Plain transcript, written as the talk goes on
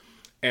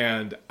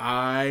And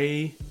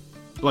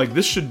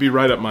this should be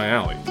right up my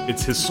alley.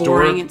 It's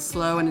historic. Boring, it's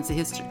slow, and it's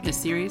a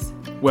series?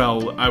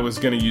 Well, I was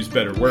going to use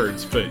better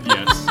words, but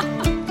yes.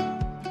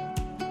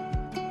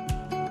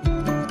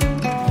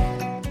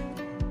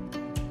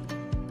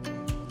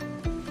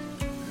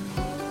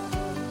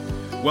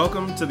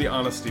 Welcome to The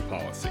Honesty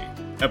Policy,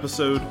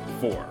 Episode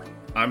 4.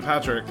 I'm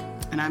Patrick.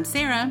 And I'm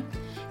Sarah.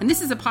 And this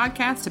is a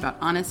podcast about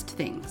honest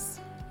things.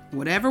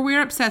 Whatever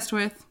we're obsessed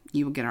with,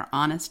 you will get our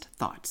honest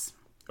thoughts.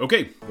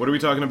 Okay, what are we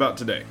talking about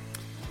today?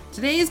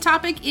 Today's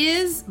topic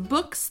is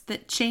books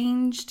that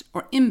changed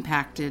or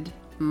impacted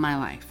my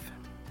life.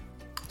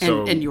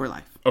 And your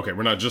life. Okay,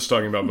 we're not just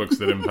talking about books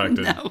that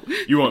impacted... No.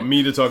 You want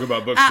me to talk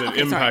about books that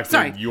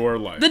impacted your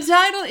life. The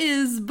title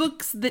is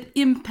Books That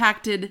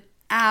Impacted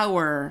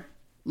Our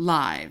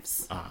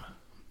Lives.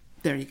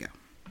 There you go.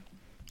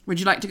 Would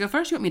you like to go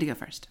first? You want me to go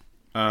first?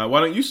 Why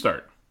don't you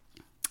start?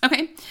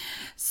 Okay.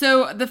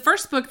 So the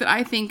first book that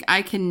I think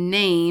I can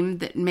name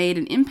that made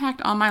an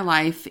impact on my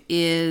life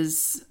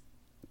is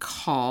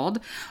called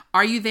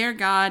Are You There,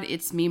 God?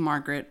 It's Me,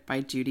 Margaret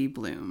by Judy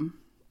Blume.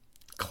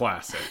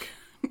 Classic.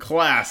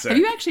 Have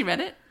you actually read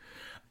it?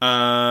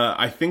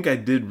 I think I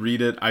did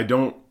read it. I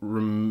don't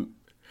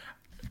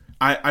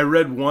I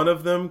read one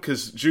of them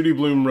because Judy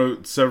Blume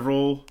wrote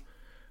several.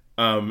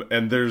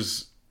 And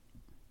there's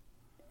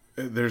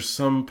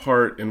some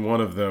part in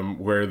one of them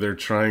where they're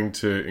trying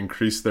to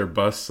increase their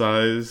bust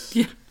size.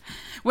 Yeah.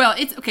 Well,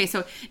 it's okay.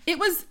 So it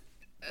was,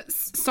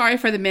 sorry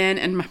for the men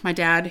and my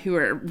dad who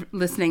are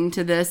listening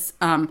to this.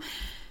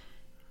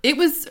 It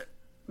was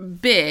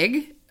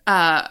big.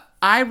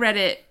 I read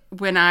it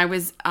when I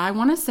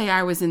want to say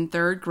I was in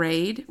third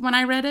grade when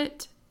I read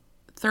it.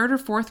 Third or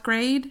fourth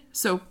grade.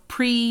 So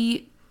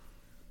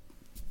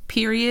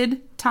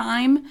period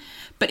time.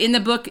 But in the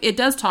book, it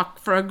does talk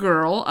for a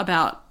girl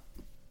about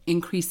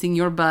increasing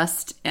your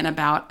bust and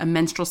about a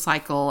menstrual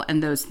cycle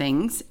and those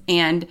things.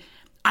 And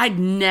I'd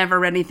never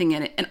read anything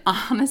in it. And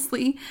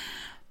honestly,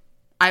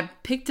 I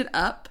picked it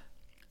up.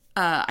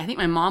 I think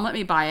my mom let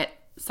me buy it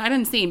sight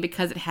unseen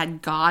because it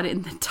had God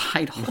in the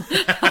title.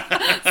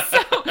 So,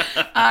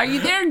 Are You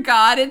There,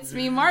 God? It's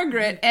Me,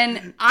 Margaret.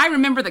 And I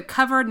remember the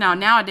cover. Now,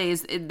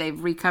 nowadays, they've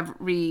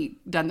redone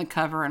the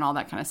cover and all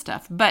that kind of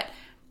stuff. But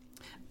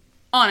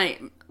on a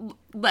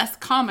less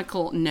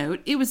comical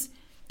note, it was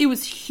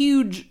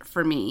huge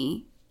for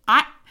me.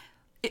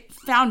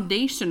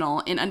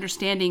 Foundational in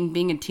understanding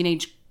being a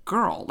teenage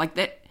girl. Like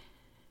that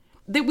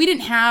we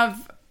didn't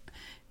have.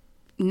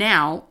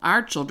 Now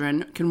our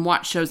children can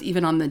watch shows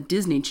even on the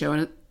Disney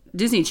Channel,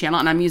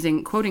 and I'm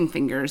using quoting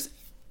fingers,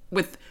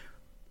 with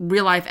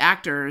real life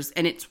actors,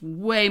 and it's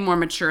way more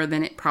mature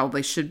than it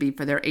probably should be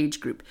for their age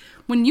group.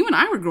 When you and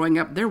I were growing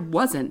up, there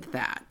wasn't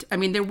that. I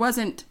mean, there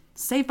wasn't.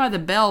 Saved by the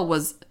Bell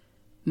was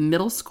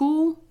middle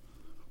school,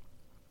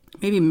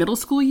 maybe middle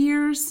school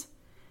years.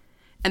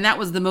 And that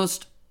was the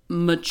most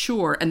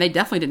mature. And they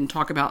definitely didn't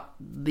talk about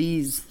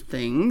these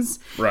things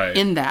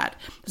in that.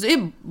 So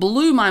it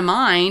blew my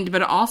mind,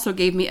 but it also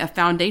gave me a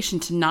foundation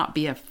to not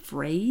be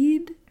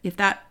afraid.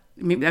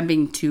 Maybe I'm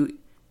being too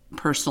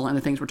personal in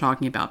the things we're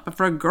talking about. But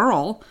for a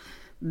girl,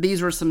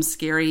 these were some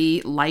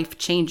scary life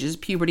changes.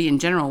 Puberty in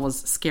general was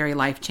scary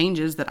life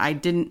changes that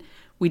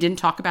we didn't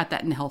talk about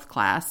that in health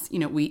class.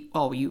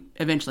 You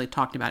eventually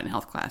talked about it in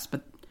health class,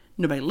 but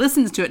nobody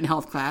listens to it in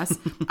health class.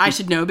 I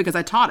should know because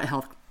I taught a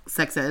health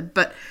sex ed,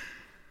 but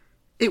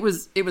it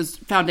was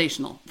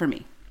foundational for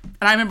me.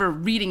 And I remember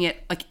reading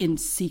it like in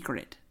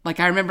secret. Like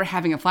I remember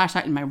having a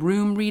flashlight in my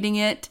room reading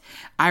it.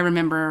 I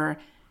remember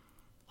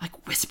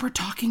like whisper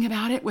talking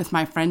about it with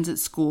my friends at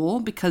school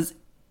because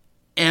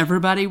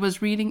everybody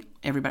was reading.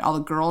 All the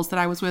girls that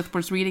I was with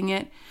was reading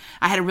it.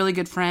 I had a really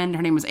good friend.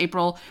 Her name was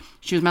April.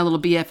 She was my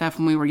little BFF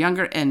when we were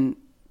younger and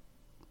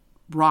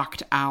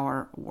rocked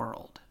our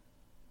world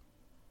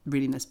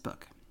reading this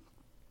book.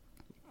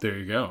 There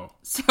you go.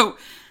 So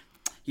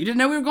you didn't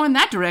know we were going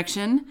that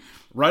direction.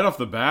 Right off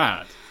the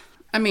bat.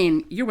 I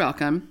mean, you're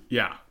welcome.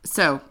 Yeah.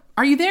 So,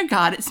 Are You There,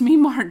 God? It's Me,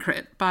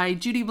 Margaret by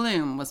Judy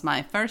Blume was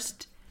my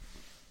first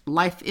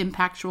life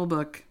impactful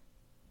book.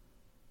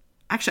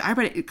 Actually, I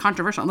read it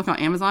controversial. I'm looking on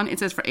Amazon. It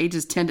says for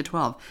ages 10 to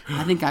 12.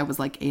 I think I was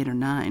like 8 or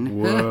 9.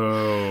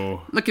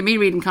 Whoa. Look at me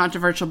reading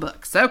controversial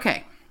books.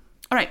 Okay.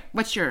 All right.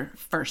 What's your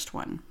first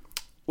one?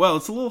 Well,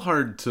 it's a little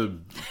hard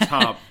to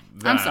top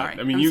that. I'm sorry.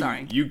 I mean,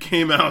 you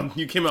came out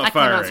firing. Came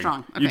out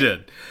strong. Okay. You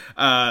did.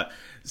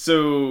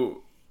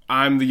 So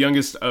I'm the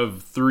youngest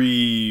of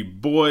 3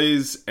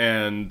 boys,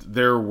 and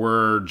there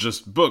were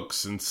just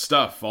books and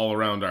stuff all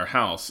around our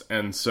house.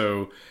 And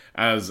so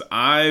as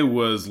I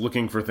was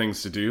looking for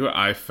things to do,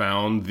 I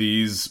found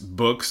these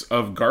books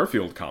of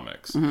Garfield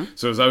comics. Mm-hmm.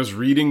 So as I was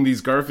reading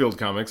these Garfield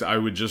comics, I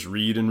would just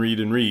read and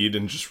read and read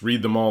and just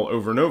read them all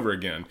over and over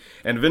again.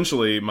 And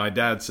eventually my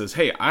dad says,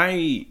 hey,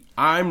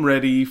 I'm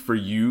ready for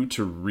you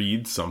to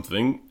read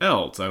something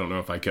else. I don't know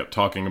if I kept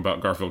talking about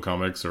Garfield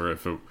comics or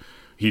if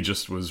he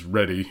just was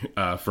ready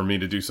for me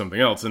to do something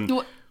else. And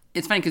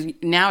it's funny because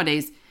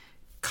nowadays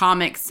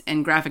comics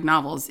and graphic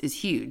novels is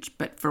huge.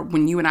 But for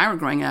when you and I were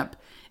growing up,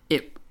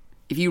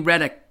 if you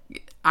read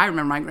I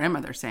remember my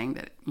grandmother saying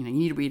that, you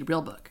need to read a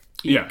real book.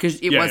 Yeah. Because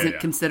it wasn't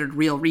considered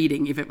real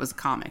reading if it was a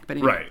comic. But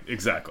anyway. Right,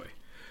 exactly.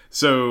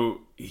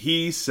 So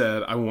he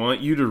said, I want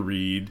you to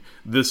read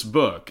this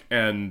book.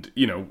 And,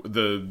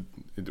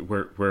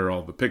 where are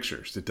all the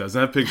pictures? It doesn't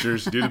have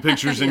pictures. Do the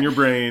pictures in your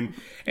brain.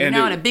 And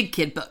now in a big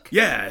kid book.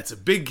 Yeah, it's a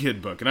big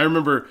kid book. And I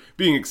remember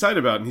being excited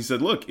about it. And he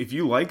said, look, if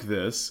you like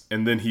this,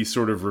 and then he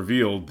sort of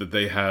revealed that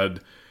they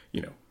had,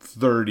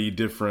 30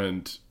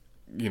 different,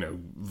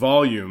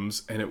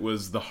 volumes, and it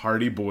was the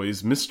Hardy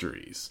Boys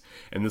Mysteries.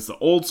 And it's the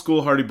old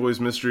school Hardy Boys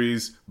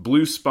Mysteries,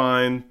 blue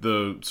spine,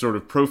 the sort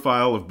of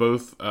profile of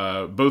both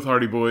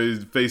Hardy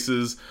Boys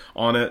faces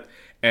on it.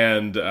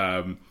 And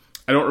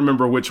I don't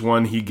remember which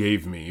one he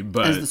gave me,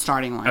 but as the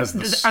starting one.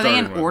 Are they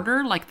in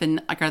order?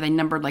 Are they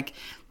numbered like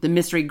the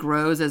mystery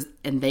grows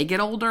and they get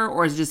older,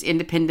 or is it just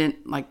independent?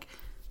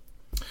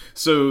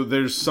 So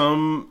there's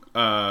some.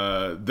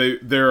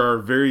 There are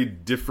very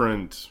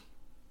different.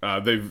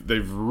 They've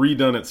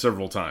redone it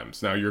several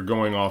times. Now you're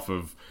going off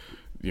of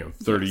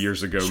 30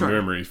 years ago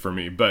memory for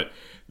me, but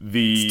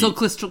still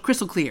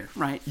crystal clear,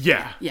 right?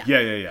 Yeah.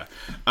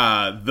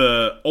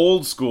 The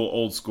old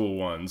school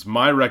ones.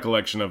 My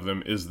recollection of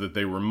them is that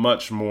they were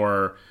much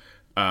more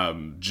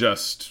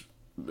just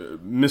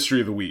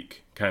mystery of the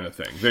week kind of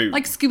thing.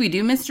 Like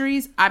Scooby-Doo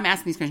mysteries. I'm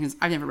asking these questions.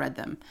 I've never read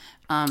them.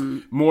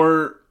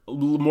 More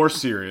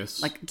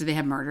serious. Do they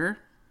have murder?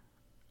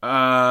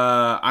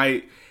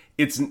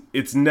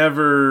 It's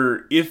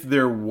never, if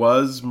there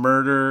was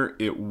murder,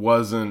 it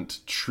wasn't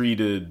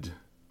treated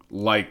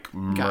like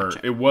murder.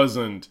 Gotcha. It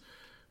wasn't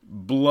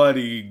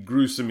bloody,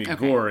 gruesome,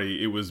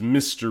 gory. It was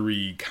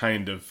mystery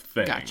kind of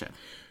thing. Gotcha.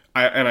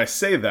 I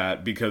say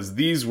that because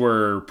these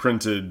were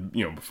printed,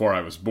 before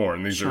I was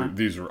born.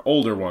 These are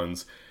older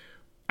ones.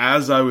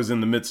 As I was in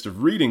the midst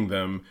of reading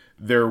them,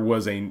 there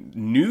was a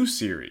new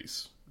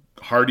series.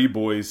 Hardy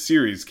Boys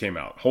series came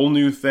out. Whole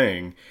new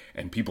thing.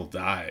 And people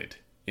died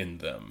in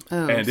them.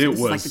 Oh, and so it was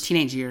was like the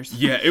teenage years.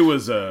 Yeah, it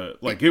was a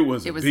big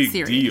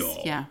serious,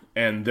 deal. Yeah.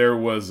 And there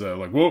was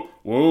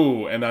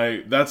whoa, and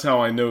that's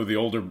how I know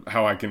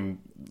how I can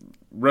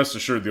rest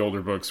assured the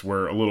older books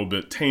were a little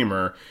bit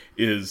tamer.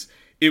 Is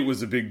it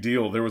was a big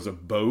deal. There was a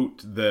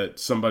boat that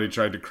somebody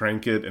tried to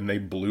crank it and they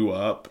blew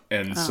up,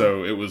 and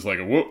so it was like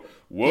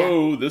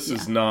whoa, this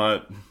is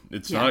not.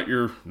 It's not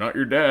your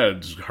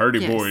dad's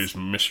Hardy Boys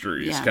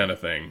mysteries kind of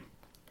thing.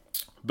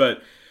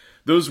 But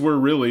those were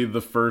really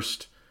the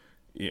first.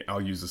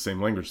 I'll use the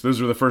same language. Those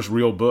were the first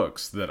real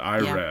books that I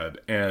read,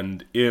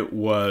 and it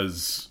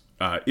was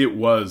not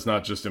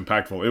just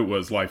impactful. It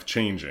was life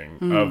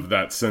changing. Of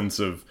that sense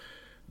of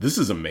this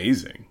is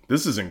amazing.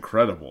 This is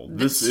incredible.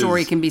 This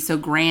story can be so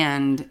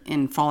grand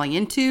in falling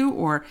into,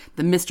 or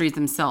the mysteries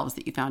themselves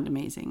that you found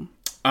amazing.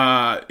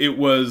 It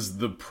was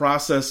the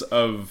process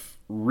of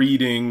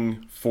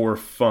reading for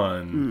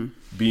fun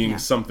being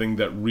something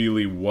that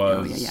really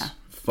was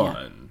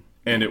fun,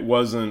 and it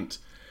wasn't.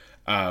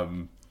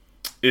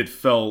 It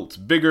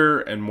felt bigger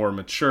and more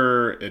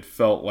mature. It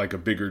felt like a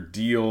bigger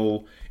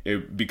deal.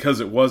 Because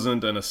it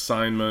wasn't an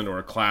assignment or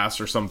a class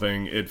or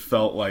something, it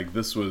felt like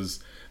this is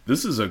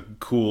a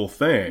cool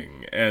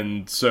thing.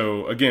 And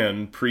so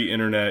again,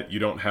 pre-internet, you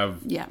don't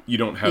have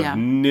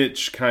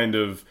niche kind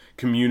of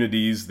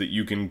communities that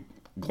you can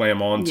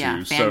glam onto.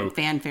 Yeah,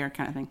 fanfare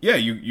kind of thing. Yeah,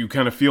 you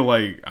kind of feel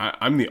like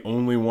I'm the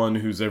only one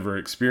who's ever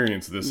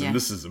experienced this, and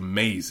this is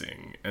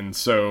amazing. And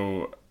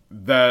so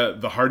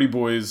the Hardy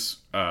Boys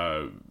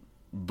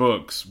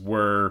books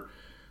were,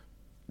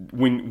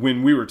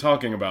 when we were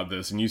talking about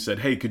this and you said,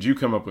 hey, could you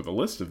come up with a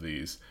list of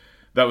these,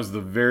 that was the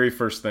very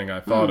first thing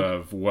I thought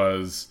of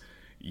was,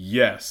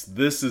 yes,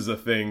 this is a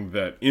thing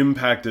that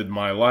impacted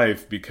my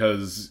life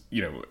because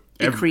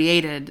it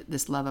created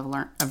this love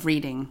of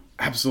reading.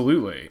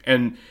 Absolutely.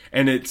 And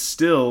it's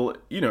still,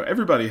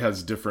 everybody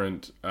has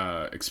different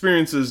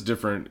experiences,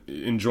 different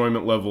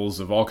enjoyment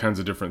levels of all kinds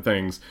of different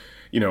things.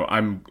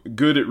 I'm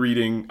good at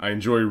reading. I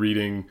enjoy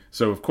reading.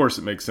 So, of course,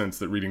 it makes sense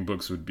that reading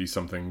books would be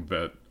something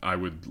that I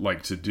would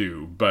like to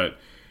do. But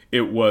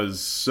it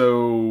was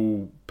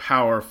so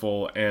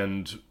powerful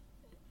and,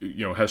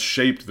 has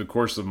shaped the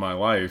course of my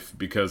life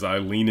because I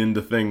lean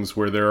into things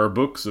where there are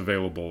books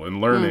available and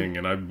learning.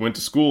 And I went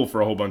to school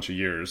for a whole bunch of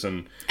years.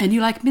 And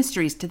you like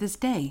mysteries to this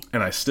day.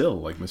 And I still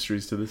like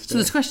mysteries to this day. So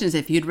this question is,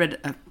 if you'd read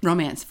a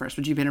romance first,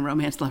 would you have been a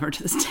romance lover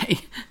to this day?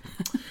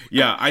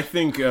 Yeah, I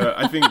think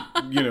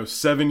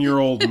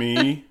 7-year-old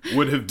me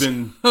would have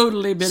been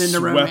totally been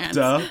into romance.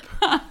 Swept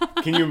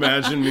up. Can you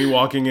imagine me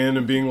walking in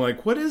and being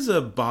like, "What is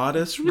a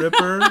bodice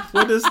ripper?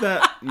 What does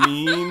that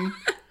mean?"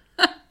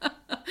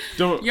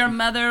 Your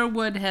mother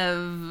would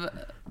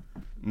have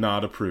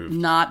not approved.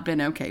 Not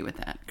been okay with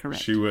that.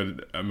 Correct. She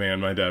would.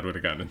 My dad would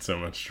have gotten in so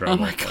much trouble. Oh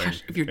my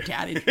gosh! If your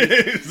daddy,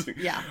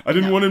 yeah. I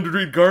didn't want him to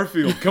read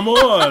Garfield. Come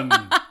on.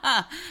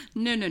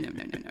 No.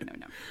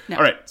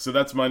 All right, so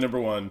that's my number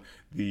one,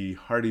 the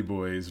Hardy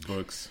Boys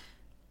books.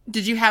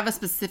 Did you have a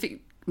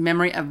specific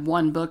memory of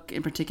one book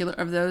in particular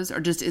of those, or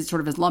just is sort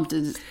of as lumped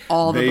as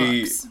all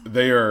the books?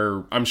 They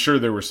are. I'm sure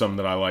there were some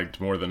that I liked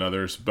more than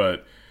others,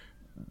 but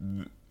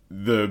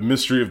the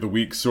mystery of the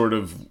week sort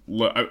of...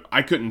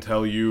 I couldn't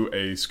tell you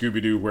a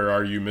Scooby-Doo Where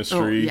Are You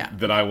mystery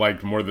that I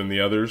liked more than the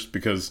others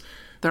because...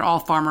 They're all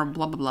farmer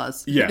blah, blah,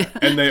 blahs. Yeah,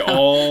 and they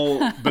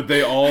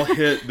all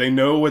hit, they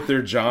know what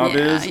their job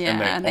is,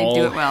 and they all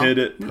do it well. Hit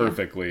it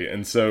perfectly.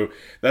 And so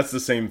that's the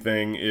same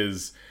thing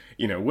is,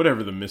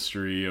 whatever the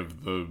mystery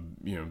of the,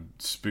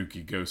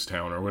 spooky ghost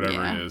town or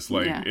whatever it is,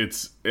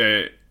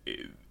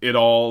 it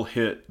all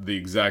hit the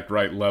exact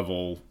right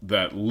level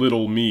that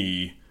little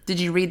me... Did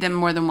you read them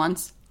more than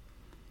once?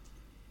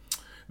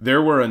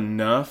 There were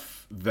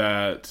enough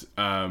that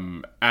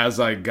as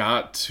I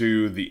got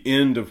to the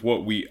end of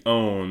what we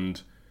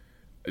owned...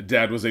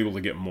 Dad was able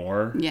to get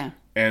more. Yeah.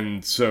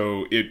 And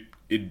so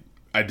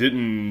I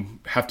didn't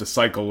have to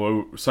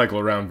cycle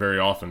around very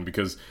often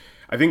because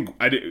I think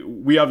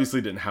we obviously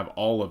didn't have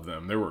all of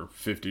them. There were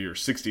 50 or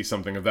 60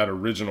 something of that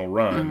original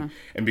run. Mm-hmm.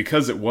 And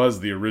because it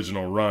was the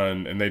original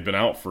run and they'd been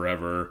out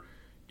forever,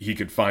 he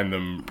could find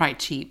them probably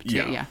cheap too.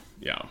 Yeah.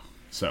 Yeah.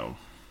 So.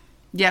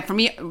 Yeah. For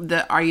me,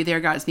 the Are You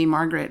There, God? It's Me,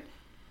 Margaret.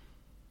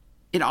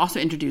 It also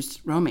introduced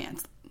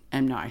romance.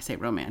 And no, I say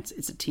romance.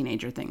 It's a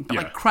teenager thing. But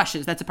like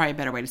crushes, that's probably a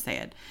better way to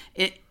say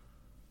it.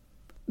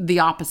 The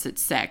opposite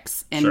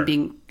sex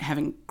and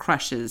having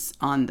crushes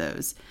on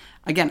those.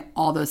 Again,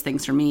 all those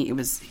things for me,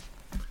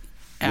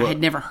 I had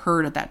never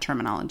heard of that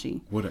terminology.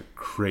 What a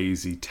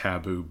crazy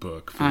taboo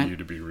book for you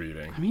to be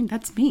reading. I mean,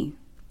 that's me.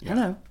 Yeah.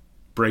 Hello.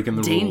 Breaking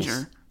the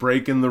rules.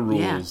 Breaking the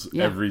rules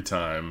every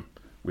time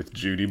with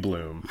Judy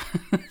Blume.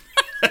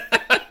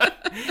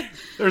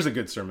 There's a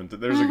good sermon.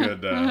 There's a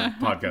good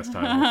podcast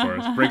title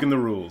for us. Breaking the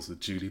Rules with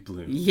Judy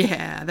Blume.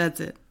 Yeah, that's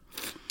it.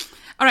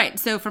 All right.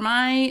 So for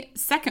my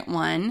second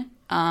one,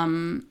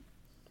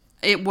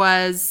 it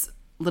was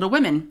Little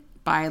Women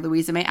by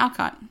Louisa May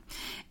Alcott.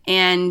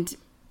 And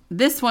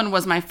this one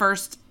was my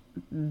first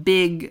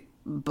big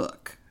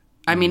book.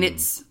 I mean,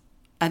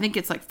 I think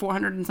it's like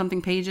 400 and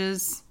something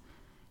pages.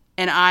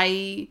 And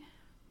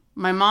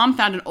my mom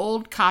found an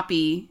old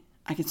copy.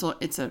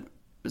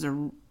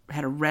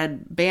 Had a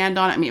red band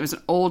on it. I mean, it was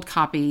an old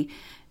copy,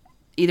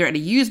 either at a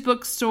used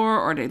bookstore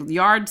or at a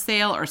yard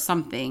sale or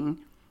something.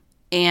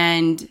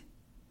 And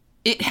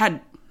it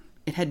had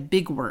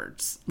big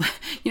words.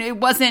 It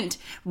wasn't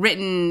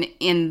written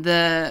in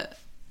the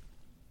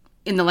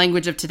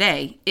language of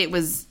today. It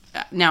was,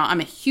 now I'm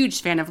a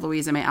huge fan of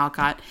Louisa May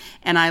Alcott,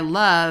 and I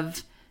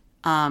love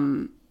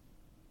all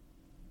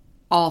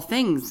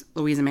things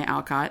Louisa May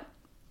Alcott.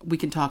 We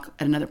can talk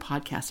at another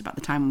podcast about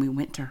the time when we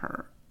went to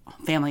her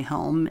family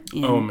home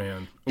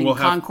in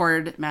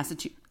Concord,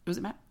 Massachusetts.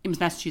 It was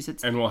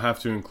Massachusetts. And we'll have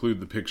to include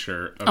the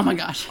picture of oh my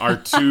gosh. our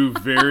two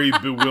very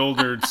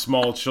bewildered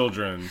small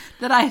children.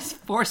 That I was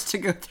forced to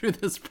go through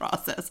this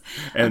process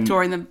of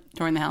touring the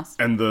house.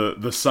 And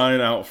the sign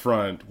out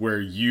front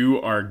where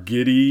you are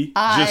giddy.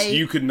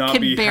 You could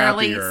not be happier.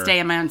 Barely stay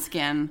in my own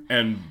skin.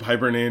 And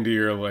Piper and Andy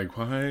are like,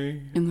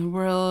 why? In the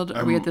world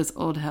are we at this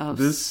old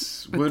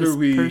house?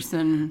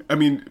 Person I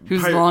mean,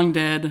 who's long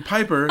dead.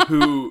 Piper,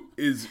 who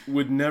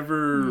would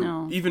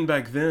never, even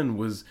back then,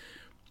 was...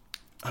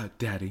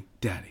 Daddy,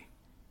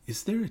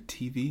 is there a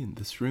TV in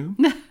this room?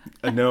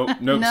 No,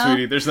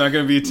 sweetie, there's not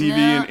going to be a TV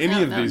in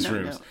any of these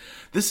rooms. No.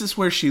 This is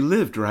where she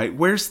lived, right?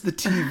 Where's the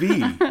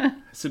TV? I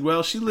said,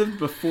 well, she lived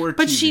before TV.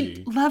 But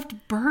she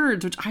loved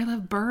birds, which I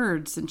love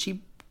birds, and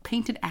she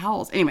painted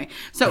owls. Anyway,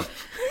 so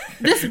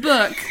this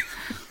book,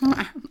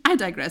 I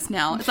digress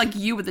now. It's like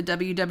you with the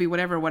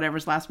WW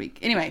whatever's last week.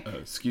 Anyway.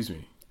 Excuse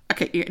me.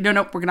 Okay,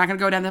 no, we're not going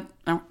to go down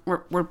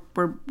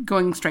we're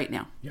going straight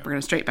now. Yeah. We're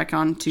going to straight back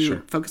on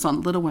to focus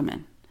on Little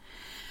Women.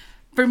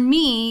 For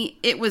me,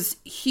 it was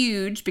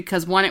huge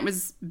because one, it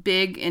was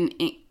big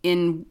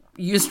in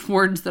used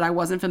words that I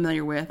wasn't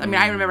familiar with. I mean,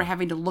 I remember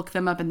having to look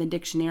them up in the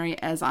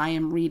dictionary as I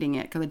am reading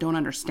it because I don't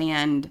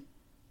understand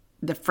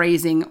the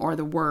phrasing or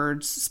the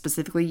words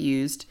specifically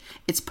used.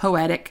 It's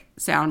poetic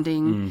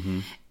sounding. Mm-hmm.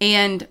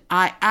 And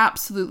I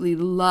absolutely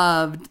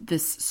loved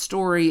this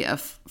story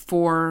of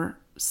 4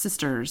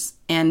 sisters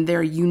and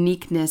their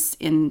uniqueness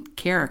in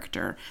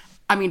character.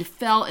 I mean,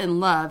 fell in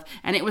love.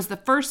 And it was the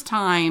first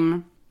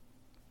time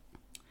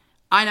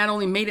I not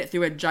only made it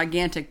through a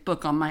gigantic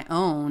book on my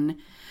own,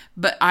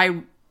 but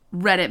I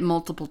read it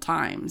multiple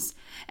times.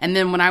 And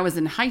then when I was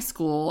in high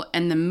school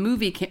and the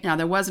movie came, now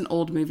there was an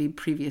old movie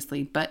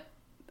previously, but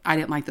I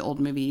didn't like the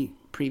old movie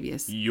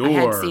previous.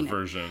 Your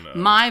version.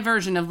 My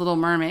version of Little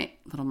Mermaid.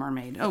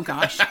 Oh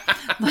gosh.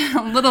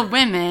 Little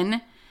Women.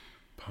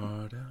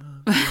 Part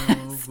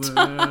of the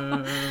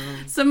world.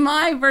 So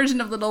my version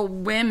of Little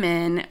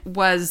Women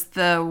was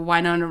the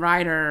Winona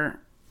Ryder,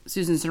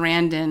 Susan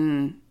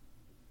Sarandon,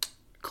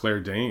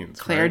 Claire Danes.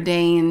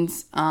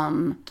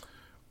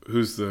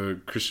 Who's the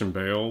Christian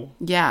Bale?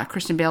 Yeah,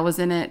 Christian Bale was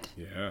in it.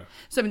 Yeah.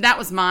 So that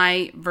was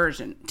my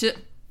version to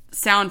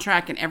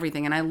soundtrack and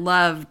everything, and I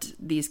loved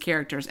these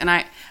characters. And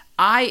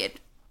I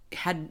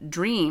had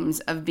dreams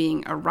of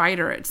being a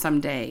writer at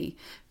some day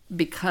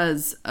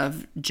because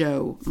of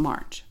Jo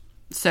March.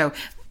 So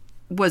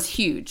was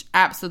huge.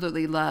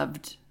 Absolutely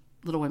loved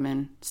Little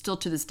Women. Still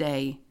to this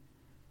day,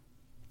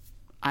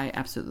 I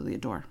absolutely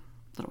adore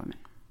Little Women.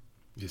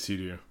 Yes, you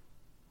do.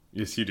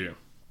 Yes, you do.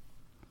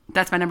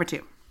 That's my number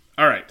 2.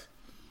 All right.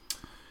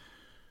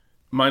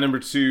 My number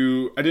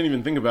 2, I didn't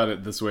even think about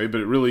it this way,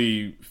 but it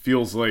really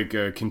feels like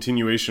a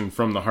continuation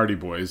from the Hardy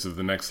Boys of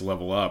the next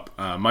level up.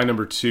 My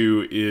number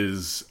 2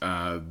 is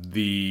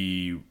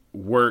the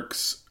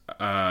works,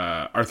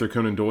 Arthur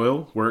Conan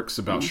Doyle works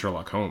about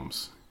Sherlock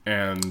Holmes.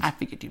 And I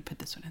figured you'd put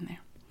this one in there.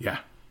 Yeah.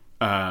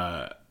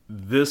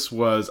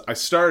 I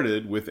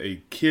started with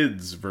a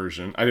kid's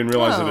version. I didn't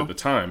realize it at the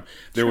time.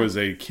 There was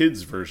a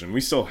kid's version.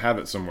 We still have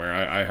it somewhere.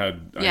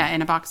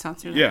 In a box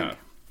downstairs. Yeah.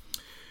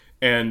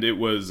 And it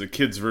was a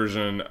kid's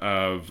version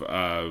of,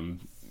 I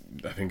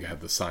think it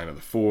had The Sign of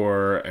the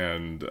Four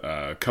and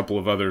a couple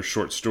of other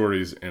short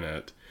stories in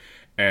it.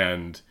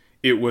 And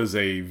it was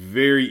a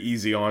very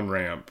easy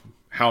on-ramp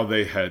how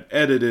they had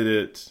edited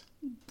it.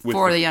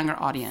 For the younger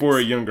audience. For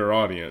a younger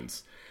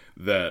audience.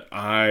 That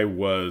I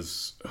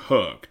was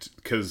hooked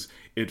because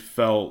it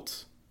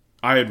felt...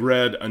 I had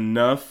read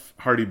enough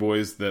Hardy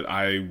Boys that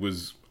I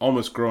was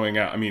almost growing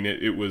out. I mean,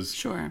 it was...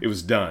 Sure. It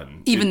was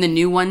done. Even the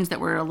new ones that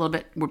were a little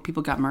bit... where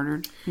people got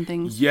murdered and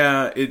things?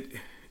 Yeah,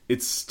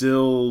 it's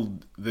still...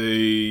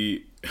 I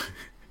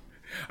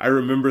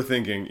remember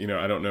thinking,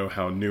 I don't know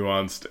how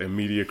nuanced a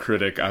media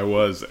critic I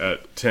was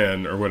at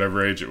 10 or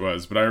whatever age it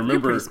was, but I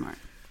remember... You're pretty smart.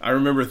 I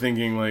remember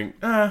thinking, like,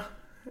 I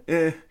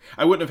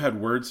wouldn't have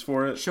had words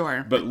for it.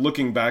 Sure. But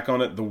looking back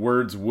on it, the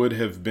words would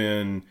have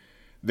been...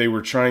 They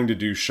were trying to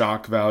do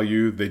shock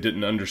value. They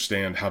didn't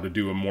understand how to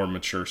do a more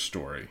mature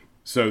story.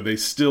 So they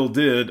still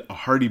did a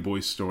Hardy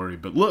Boys story,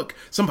 but look,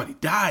 somebody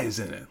dies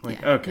in it. Like,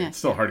 it's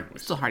still Hardy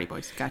Boys. Still Hardy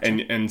Boys. Gotcha.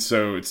 And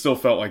so it still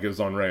felt like it was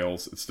on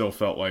rails. It still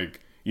felt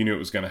like you knew it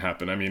was going to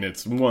happen. I mean, it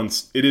is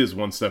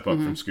one step up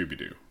from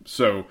Scooby-Doo.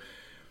 So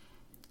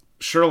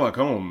Sherlock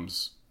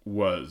Holmes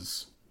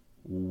was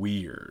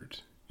weird.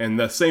 And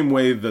the same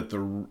way that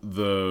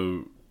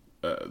the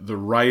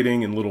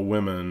writing in Little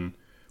Women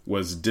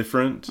was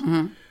different,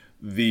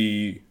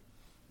 the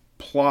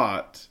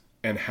plot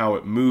and how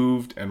it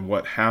moved and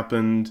what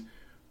happened,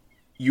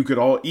 you could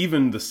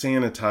even the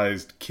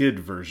sanitized kid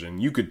version,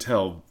 you could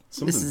tell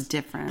this is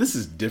different. This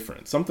is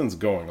different. Something's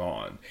going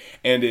on.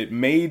 And it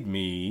made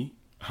me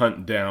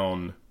hunt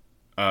down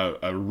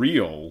a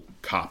real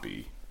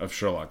copy of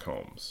Sherlock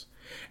Holmes.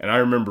 And I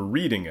remember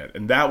reading it,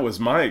 and that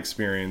was my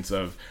experience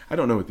of, I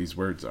don't know what these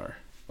words are.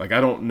 Like, I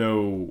don't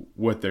know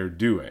what they're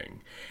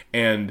doing.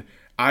 And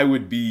I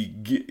would be,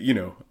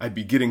 I'd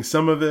be getting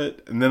some of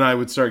it, and then I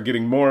would start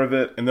getting more of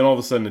it, and then all of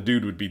a sudden a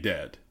dude would be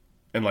dead.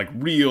 And like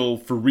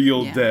for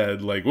real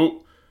dead, like,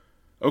 whoa,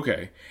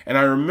 okay. And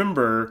I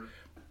remember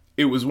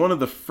it was one of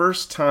the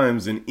first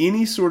times in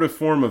any sort of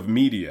form of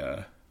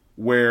media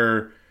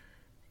where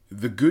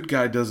the good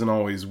guy doesn't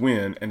always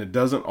win, and it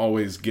doesn't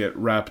always get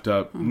wrapped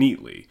up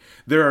neatly.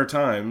 There are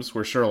times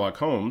where Sherlock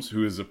Holmes,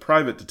 who is a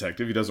private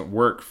detective, he doesn't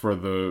work for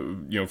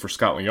for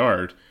Scotland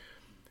Yard,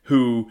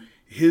 who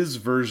his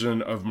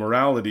version of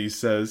morality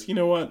says, you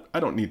know what, I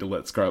don't need to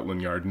let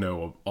Scotland Yard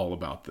know all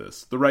about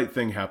this. The right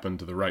thing happened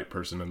to the right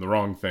person, and the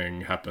wrong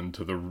thing happened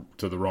to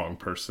the wrong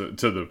person,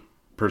 to the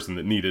person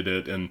that needed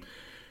it, and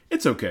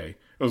it's okay.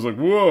 I was like,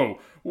 whoa,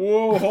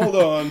 hold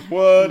on.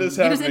 What is happening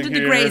here? You just entered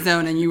the gray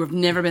zone and you have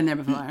never been there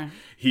before.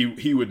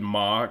 He would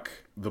mock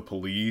the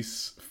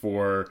police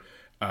for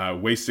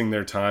wasting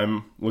their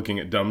time looking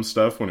at dumb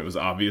stuff when it was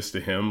obvious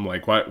to him.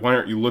 Like, why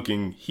aren't you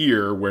looking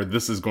here where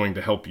this is going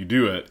to help you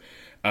do it?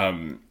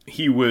 Then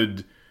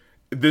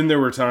there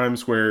were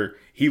times where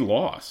he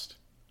lost,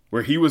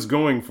 where he was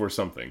going for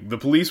something. The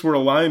police were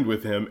aligned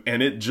with him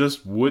and it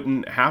just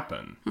wouldn't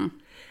happen.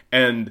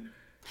 And...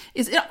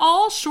 Is it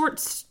all short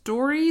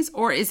stories,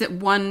 or is it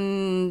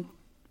one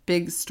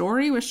big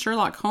story with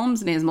Sherlock Holmes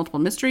and he has multiple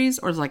mysteries,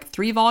 or is it like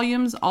 3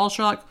 volumes, all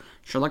Sherlock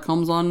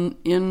Holmes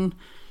in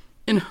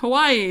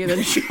Hawaii,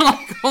 then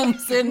Sherlock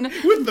Holmes in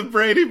with the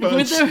Brady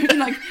Bunch?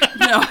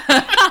 No.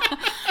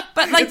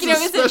 But like, it's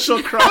a special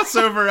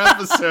crossover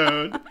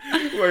episode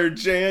where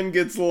Jan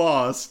gets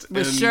lost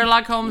with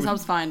Sherlock Holmes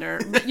helps find her.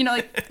 But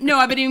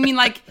but you mean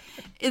like,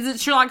 is it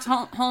Sherlock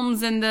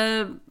Holmes in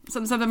the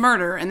some sort of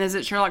murder, and is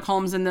it Sherlock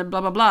Holmes in the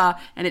blah blah blah,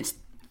 and it's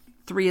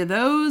 3 of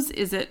those?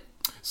 Is it?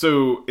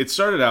 So it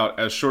started out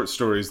as short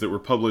stories that were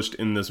published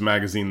in this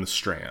magazine, The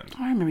Strand.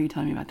 Oh, I remember you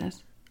telling me about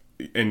this.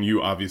 And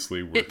you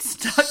obviously were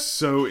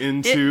so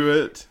into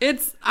it.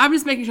 I'm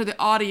just making sure the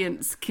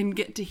audience can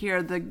get to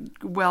hear the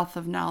wealth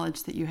of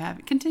knowledge that you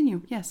have.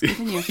 Continue. Yes,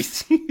 continue.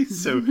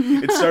 So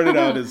it started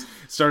out as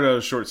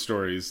short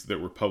stories that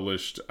were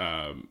published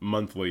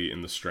monthly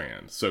in The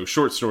Strand. So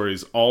short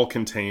stories all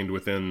contained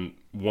within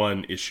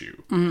one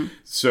issue.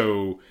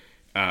 So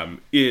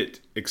it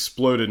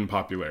exploded in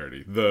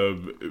popularity.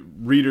 The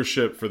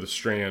readership for The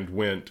Strand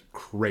went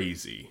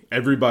crazy.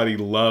 Everybody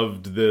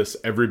loved this.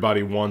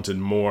 Everybody wanted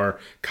more.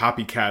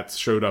 Copycats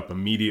showed up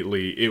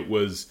immediately. It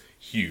was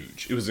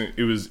huge.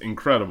 It was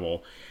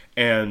incredible.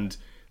 And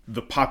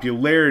the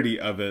popularity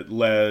of it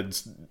led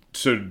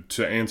to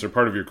answer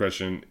part of your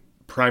question.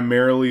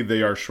 Primarily,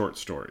 they are short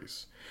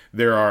stories.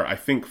 There are, I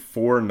think,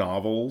 4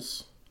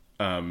 novels,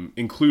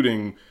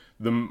 including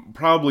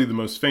probably the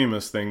most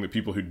famous thing that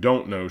people who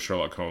don't know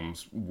Sherlock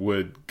Holmes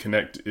would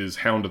connect is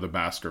Hound of the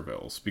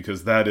Baskervilles,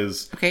 because that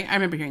is... Okay, I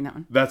remember hearing that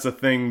one. That's a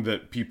thing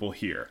that people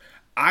hear.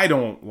 I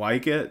don't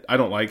like it. I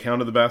don't like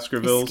Hound of the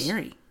Baskervilles. It's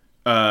scary.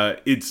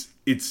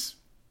 It's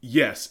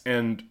yes,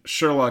 and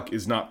Sherlock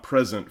is not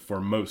present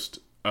for most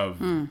of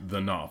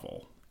the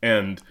novel.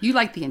 And you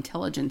like the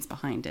intelligence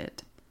behind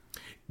it.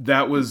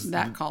 That was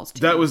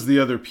the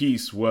other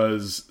piece,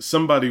 was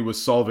somebody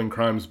was solving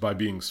crimes by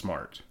being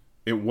smart.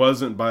 It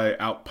wasn't by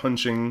out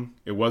punching.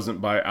 It wasn't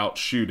by out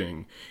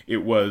shooting.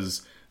 It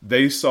was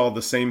they saw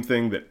the same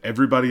thing that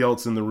everybody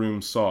else in the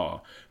room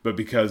saw, but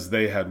because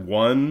they had,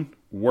 one,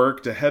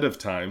 worked ahead of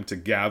time to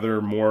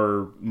gather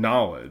more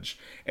knowledge,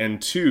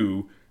 and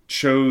two,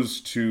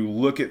 chose to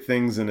look at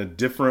things in a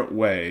different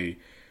way,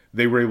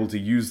 they were able to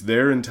use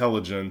their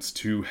intelligence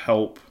to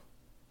help,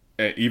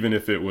 even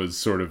if it was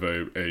sort of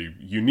a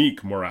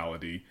unique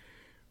morality.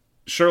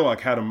 Sherlock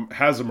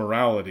has a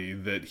morality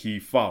that he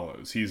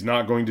follows. He's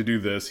not going to do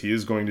this. He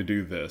is going to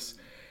do this.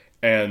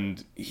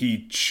 And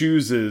he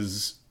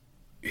chooses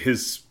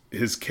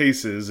his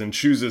cases and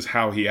chooses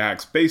how he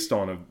acts based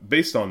on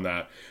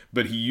that.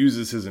 But he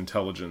uses his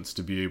intelligence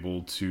to be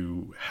able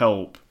to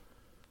help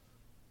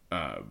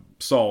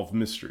solve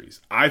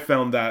mysteries. I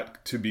found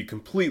that to be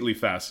completely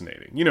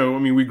fascinating. You know, I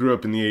mean, we grew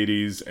up in the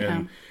 80s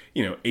and,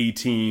 you know,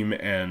 A-Team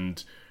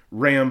and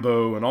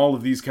Rambo and all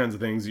of these kinds of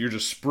things. You're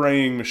just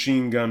spraying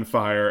machine gun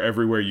fire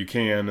everywhere you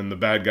can, and the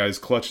bad guys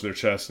clutch their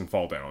chest and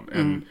fall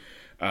down.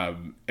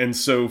 And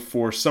so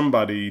for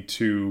somebody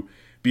to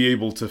be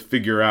able to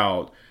figure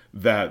out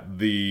that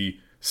the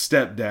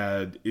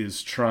stepdad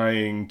is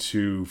trying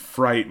to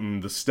frighten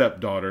the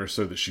stepdaughter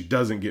so that she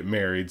doesn't get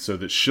married, so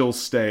that she'll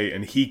stay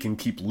and he can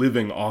keep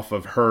living off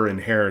of her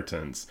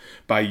inheritance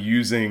by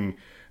using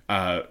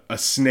a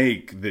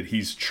snake that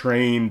he's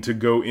trained to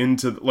go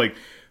into, like,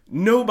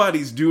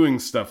 nobody's doing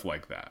stuff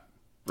like that,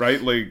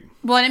 right? Like,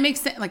 well, and it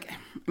makes sense. Like,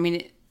 I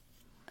mean,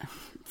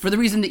 for the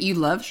reason that you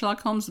love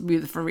Sherlock Holmes, would be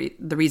for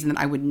the reason that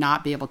I would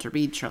not be able to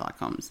read Sherlock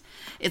Holmes.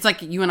 It's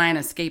like you and I in an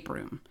escape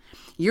room.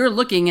 You're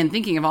looking and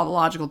thinking of all the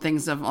logical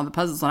things of all the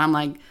puzzles, and I'm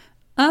like,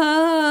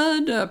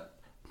 I'm gonna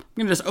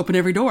just open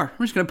every door.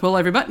 I'm just gonna pull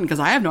every button because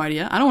I have no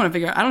idea. I don't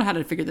know how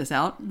to figure this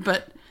out.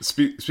 But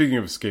speaking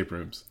of escape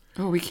rooms,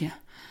 we can't.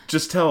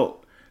 Just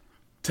tell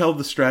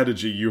the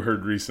strategy you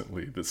heard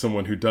recently that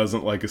someone who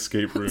doesn't like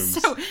escape rooms.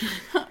 So,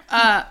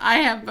 I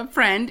have a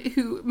friend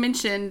who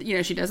mentioned, you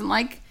know, she doesn't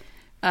like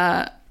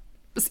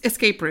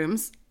escape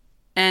rooms,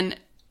 and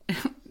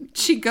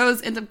she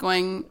ends up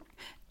going,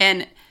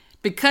 and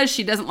because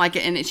she doesn't like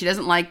it, and she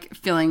doesn't like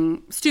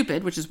feeling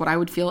stupid, which is what I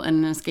would feel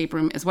in an escape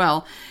room as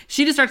well,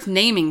 she just starts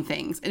naming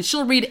things, and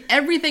she'll read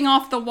everything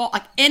off the wall,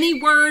 like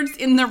any words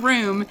in the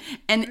room,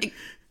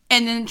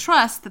 and then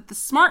trust that the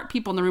smart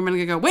people in the room are going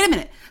to go, wait a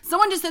minute,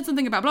 someone just said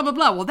something about blah, blah,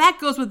 blah. Well, that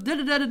goes with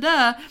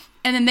da-da-da-da-da.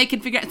 And then they can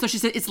figure it out. So she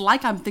said, it's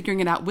like I'm figuring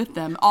it out with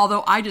them,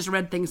 although I just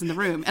read things in the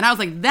room. And I was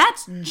like,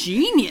 that's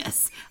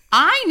genius.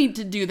 I need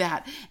to do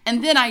that.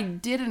 And then I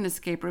did an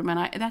escape room,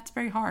 and that's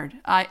very hard.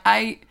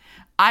 I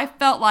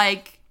felt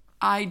like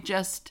I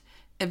just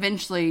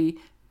eventually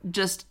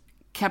just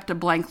kept a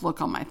blank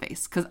look on my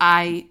face. Because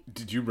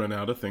Did you run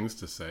out of things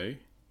to say?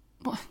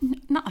 Well,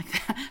 not like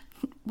that.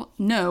 Well,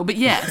 no, but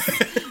yes.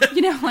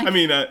 You know, like, I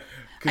mean,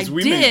 because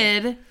we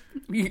did.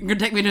 You're going to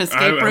take me to an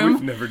escape room?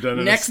 We've never done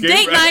an Next escape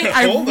date room. night,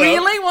 I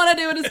really up. want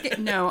to do an escape.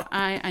 No,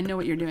 I know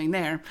what you're doing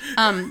there.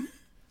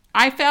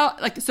 I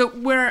felt like, so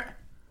where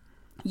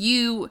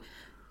you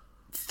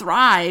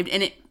thrived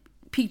and it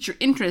piqued your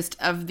interest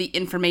of the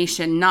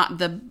information, not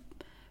the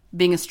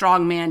being a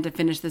strong man to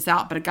finish this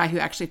out, but a guy who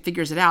actually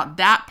figures it out.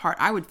 That part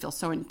I would feel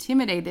so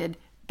intimidated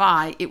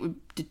by, it would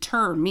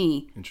deter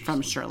me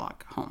from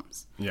Sherlock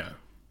Holmes. Yeah.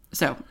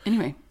 So,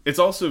 anyway. It's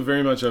also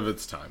very much of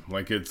its time.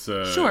 Like, it's...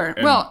 Sure.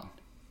 Well,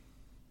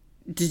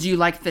 did you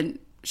like the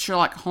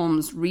Sherlock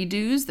Holmes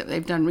redos that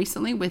they've done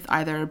recently with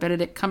either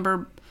Benedict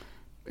Cumber...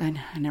 I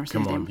never said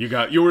his name.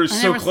 You were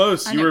so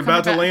close. You were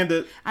about to land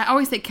it. I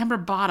always say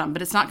Cumberbottom,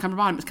 but it's not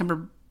Cumberbottom. It's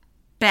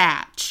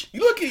Cumberbatch.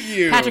 Look at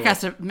you. Patrick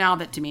has to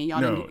mouth it to me. Y'all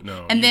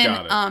No. And then,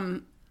 got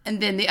it. And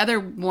then the other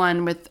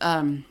one with...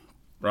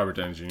 Robert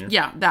Downey Jr.?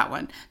 Yeah, that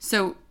one.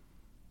 So...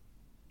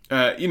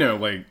 you know,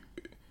 like...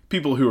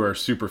 People who are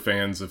super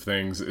fans of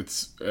things,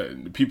 it's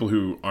people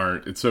who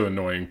aren't. It's so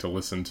annoying to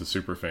listen to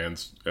super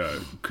fans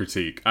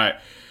critique. I'm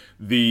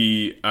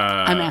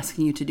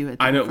asking you to do it.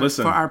 I know.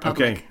 Listen, for our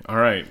public. Okay, all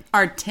right.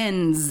 Our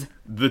tens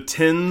of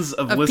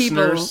listeners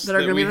people that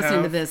are going to be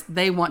listening to this,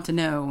 they want to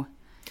know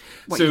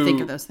what you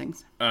think of those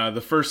things. The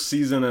first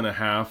season and a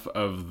half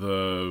of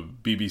the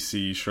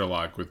BBC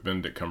Sherlock with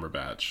Benedict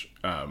Cumberbatch,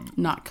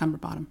 not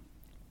Cumberbottom.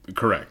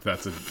 Correct.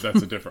 That's a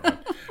different one.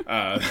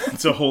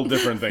 It's a whole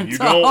different thing. You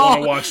don't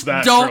want to watch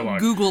that. Don't Sherlock.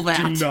 Google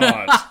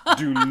that.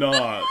 Do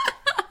not.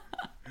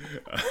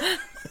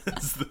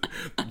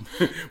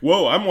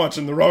 Whoa! I'm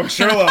watching the wrong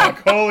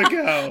Sherlock. Holy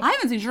cow! I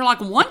haven't seen Sherlock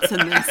once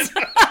in this.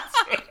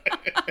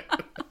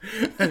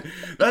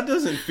 That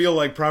doesn't feel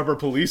like proper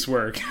police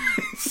work.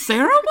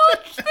 Sarah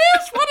watched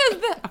this? What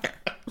is that?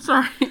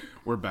 Sorry.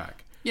 we're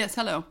back. Yes,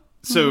 hello.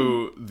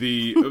 So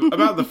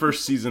about the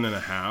first season and a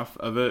half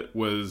of it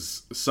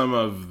was some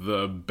of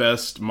the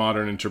best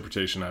modern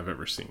interpretation I've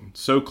ever seen.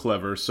 So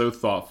clever, so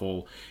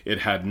thoughtful. It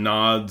had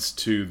nods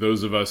to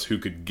those of us who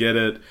could get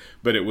it,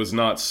 but it was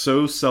not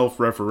so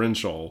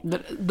self-referential.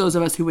 But those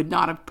of us who would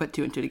not have put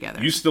two and two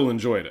together. You still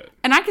enjoyed it.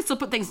 And I could still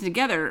put things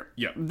together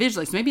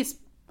visually. So maybe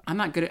I'm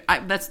not good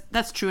at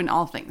that's true in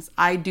all things.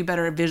 I do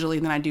better visually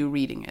than I do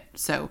reading it.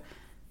 So,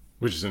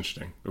 which is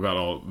interesting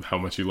about how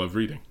much you love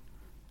reading.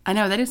 I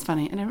know, that is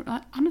funny.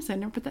 Honestly, I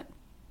never put that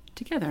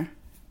together.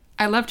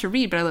 I love to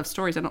read, but I love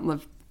stories. I don't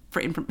love for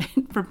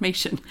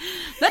information.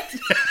 That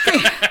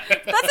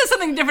says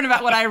something different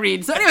about what I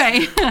read. So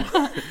anyway.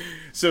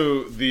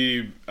 So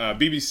the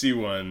BBC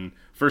one,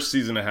 first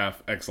season and a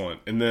half, excellent.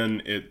 And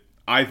then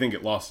I think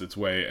it lost its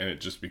way and it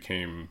just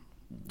became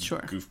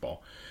goofball.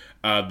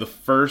 The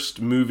first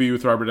movie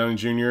with Robert Downey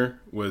Jr.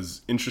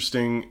 was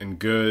interesting and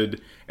good,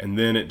 and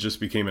then it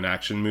just became an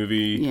action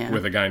movie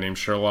with a guy named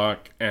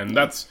Sherlock, and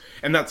that's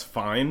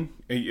fine.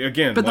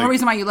 Again, but the whole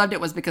reason why you loved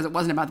it was because it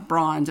wasn't about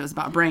bronze; it was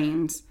about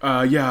brains.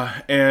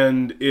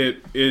 And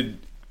it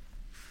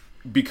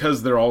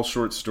because they're all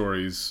short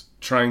stories,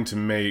 trying to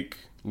make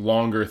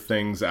longer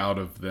things out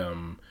of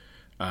them.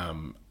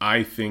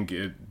 I think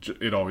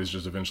it always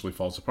just eventually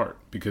falls apart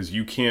because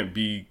you can't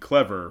be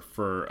clever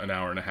for an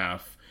hour and a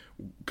half.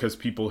 Because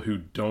people who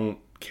don't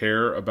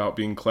care about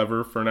being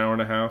clever for an hour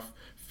and a half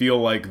feel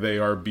like they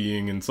are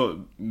being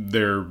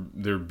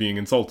they're being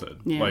insulted.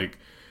 Yeah. Like,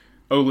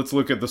 oh, let's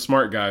look at the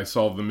smart guy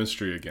solve the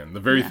mystery again.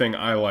 The very thing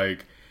I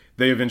like,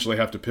 they eventually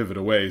have to pivot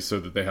away so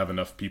that they have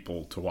enough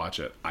people to watch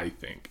it. I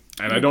think,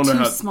 and I don't know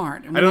how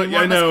smart. I don't.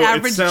 I know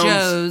average it sounds.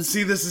 Joes.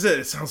 See, this is it.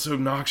 It sounds so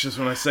obnoxious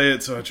when I say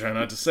it, so I try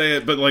not to say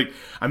it. But like,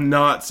 I'm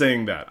not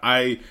saying that.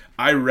 I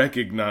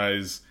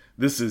recognize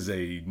this is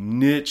a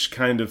niche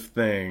kind of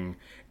thing.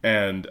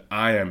 And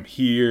I am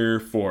here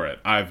for it.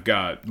 I've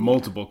got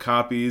multiple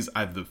copies.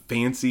 We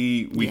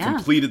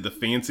completed the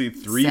fancy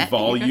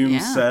 3-volume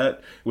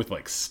set with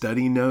like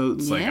study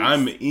notes. Yes. Like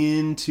I'm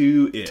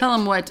into it. Tell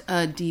them what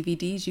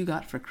DVDs you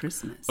got for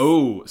Christmas.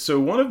 Oh,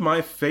 so one of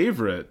my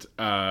favorite...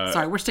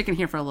 Sorry, we're sticking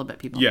here for a little bit,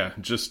 people. Yeah,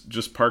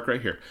 just park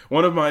right here.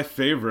 One of my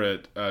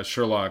favorite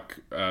Sherlock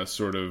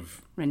sort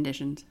of...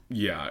 renditions.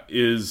 Yeah,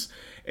 is...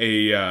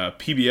 a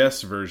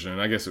PBS version.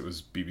 I guess it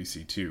was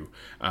BBC too,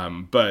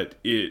 but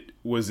it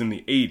was in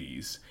the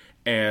 80s,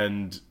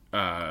 and the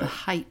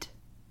height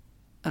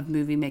of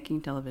movie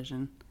making,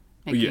 television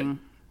making.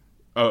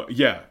 Oh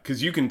yeah,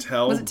 because you can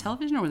tell. Was it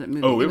television or was it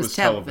movie? Oh, it was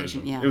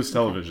television. Yeah, it was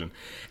television,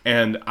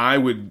 and I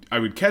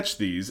would catch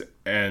these,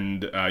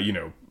 and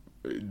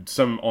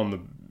some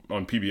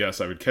on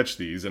PBS I would catch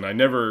these, and I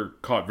never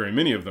caught very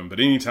many of them, but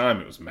anytime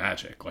it was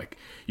magic. Like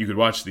you could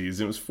watch these,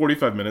 and it was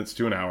 45 minutes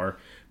to an hour.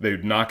 They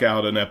would knock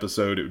out an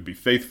episode. It would be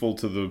faithful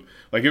to the...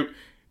 Like,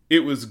 it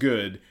was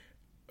good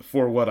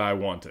for what I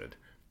wanted.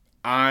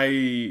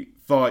 I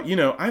thought,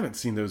 I haven't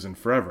seen those in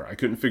forever. I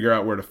couldn't figure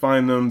out where to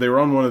find them. They were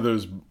on one of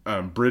those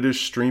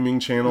British streaming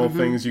channel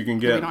things you can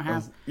get. We don't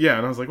have.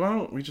 And I was like, why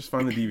don't we just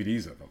find the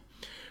DVDs of them?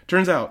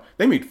 Turns out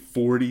they made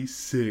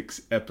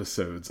 46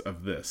 episodes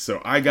of this.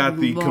 So I got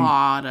a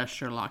lot of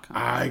Sherlock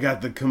Holmes. I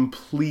got the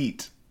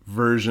complete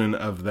version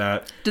of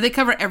that. Do they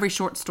cover every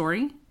short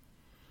story?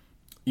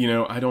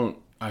 I don't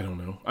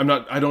know.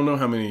 I don't know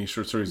how many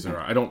short stories there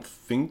are. I don't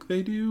think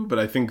they do, but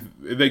I think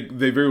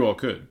they very well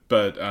could.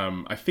 But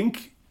I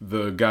think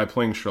the guy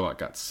playing Sherlock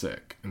got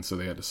sick, and so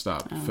they had to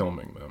stop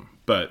filming them.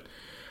 But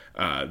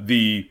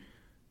it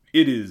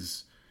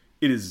is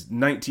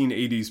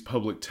 1980s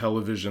public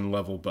television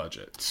level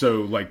budget.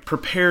 So like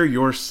prepare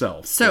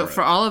yourself. So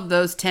for all of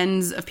those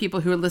tens of people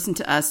who listen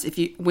to us,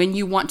 when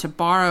you want to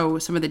borrow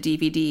some of the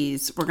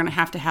DVDs, we're going to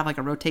have like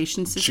a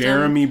rotation system.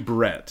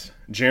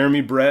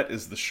 Jeremy Brett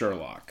is the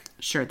Sherlock.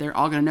 Sure, they're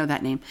all going to know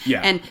that name.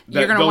 Yeah, and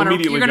you're going to want to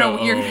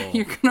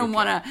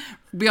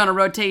be on a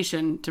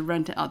rotation to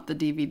rent out the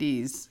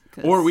DVDs.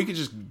 Or we could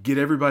just get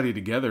everybody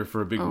together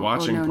for a big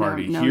watching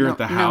party here at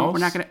the house. We're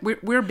not going to.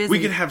 We're busy. We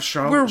could have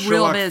Sherlock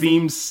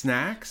themed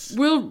snacks.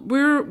 We're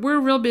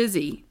real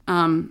busy.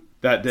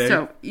 That day.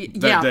 So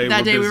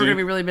that day we were going to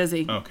be really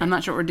busy. Okay. I'm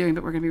not sure what we're doing,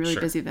 but we're going to be really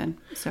busy then.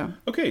 So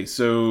okay,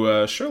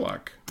 so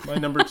Sherlock, my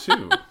number 2.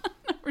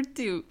 Number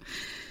 2.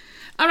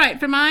 All right,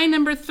 for my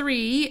number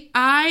 3,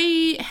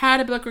 I had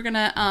a book. We're going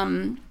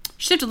to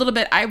shift a little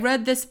bit. I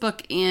read this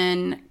book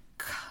in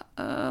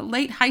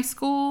late high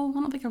school. I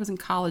don't think I was in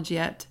college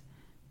yet.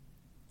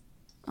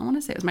 I want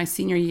to say it was my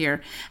senior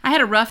year. I had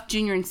a rough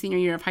junior and senior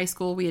year of high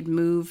school. We had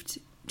moved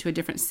to a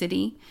different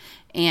city,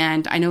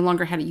 and I no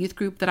longer had a youth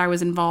group that I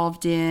was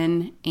involved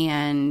in,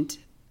 and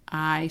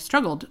I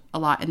struggled a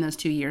lot in those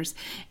 2 years.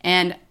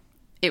 And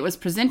it was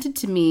presented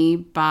to me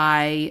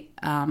by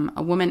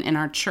a woman in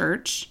our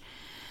church.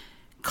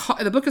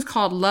 The book is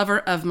called Lover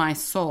of My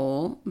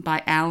Soul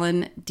by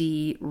Alan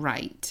D.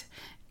 Wright.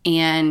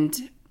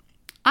 And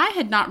I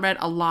had not read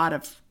a lot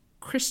of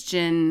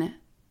Christian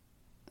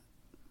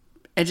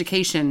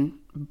education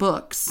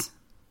books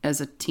as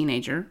a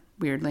teenager,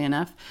 weirdly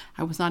enough.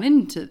 I was not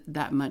into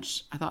that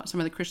much. I thought some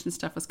of the Christian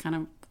stuff was kind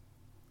of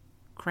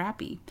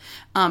crappy.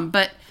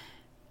 But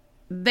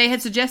they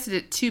had suggested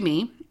it to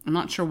me. I'm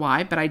not sure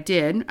why, but I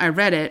did. I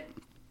read it,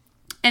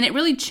 and it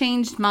really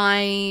changed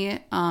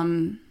my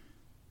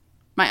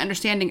my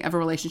understanding of a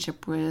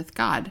relationship with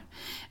God.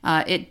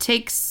 It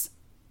teaches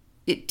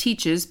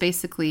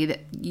basically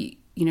that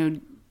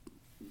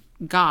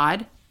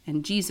God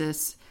and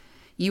Jesus,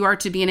 you are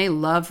to be in a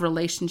love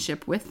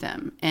relationship with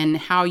them, and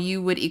how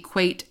you would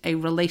equate a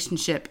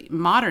relationship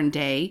modern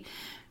day,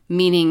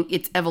 meaning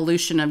its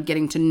evolution of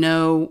getting to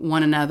know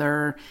one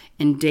another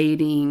and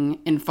dating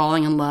and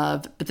falling in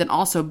love, but then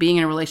also being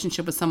in a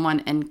relationship with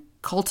someone and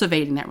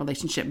cultivating that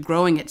relationship,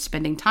 growing it,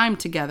 spending time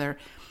together,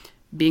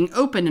 being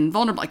open and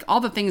vulnerable, like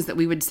all the things that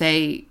we would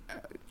say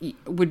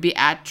would be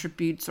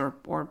attributes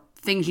or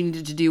things you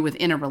needed to do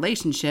within a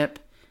relationship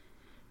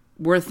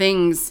were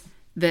things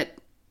that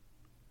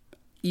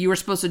you were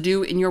supposed to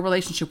do in your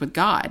relationship with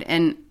God.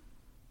 And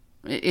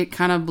it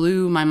kind of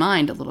blew my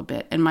mind a little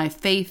bit. And my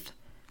faith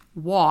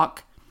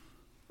walk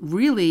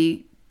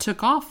really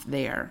took off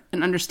there,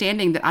 and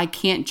understanding that I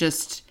can't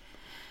just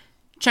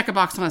check a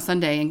box on a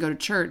Sunday and go to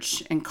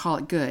church and call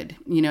it good.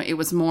 It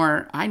was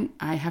more, I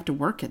have to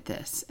work at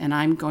this, and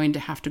I'm going to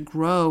have to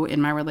grow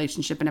in my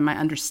relationship and in my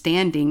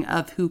understanding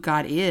of who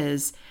God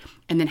is,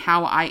 and then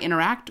how I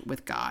interact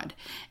with God.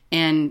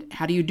 And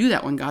how do you do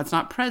that when God's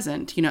not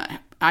present?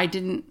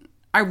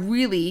 I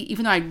really,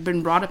 even though I'd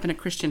been brought up in a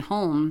Christian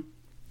home,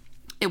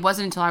 it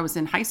wasn't until I was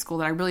in high school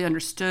that I really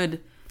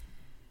understood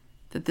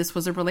that this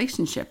was a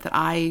relationship that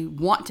I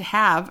want to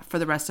have for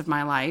the rest of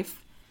my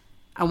life.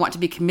 I want to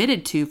be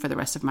committed to for the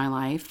rest of my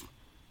life.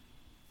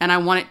 And I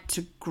want it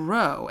to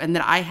grow, and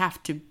that I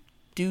have to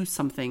do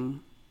something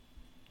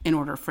in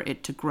order for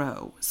it to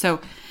grow. So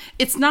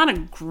it's not a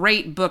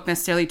great book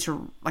necessarily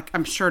to, like,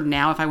 I'm sure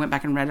now if I went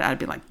back and read it, I'd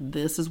be like,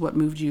 this is what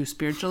moved you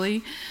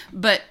spiritually.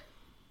 But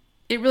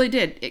it really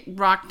did. It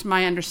rocked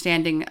my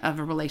understanding of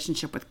a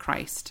relationship with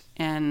Christ.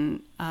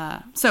 And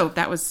so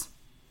that was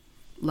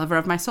Lover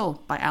of My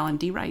Soul by Alan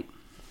D. Wright.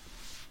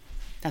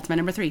 That's my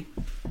number 3.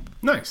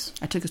 Nice.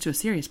 I took us to a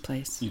serious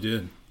place. You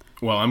did.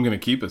 Well, I'm going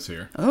to keep us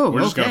here. Oh,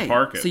 we're just going to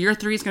park it. So your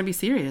 3 is going to be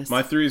serious.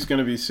 My 3 is going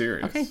to be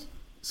serious. Okay.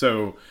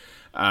 So,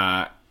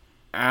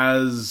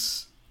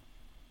 as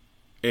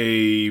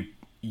a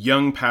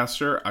young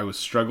pastor, I was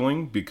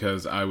struggling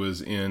because I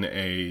was in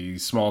a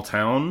small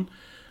town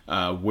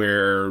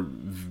where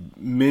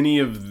many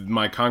of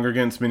my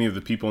congregants, many of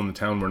the people in the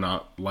town were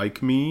not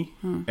like me.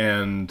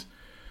 And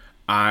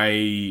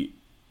I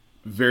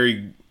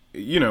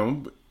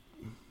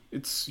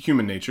it's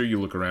human nature.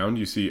 You look around,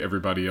 you see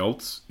everybody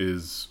else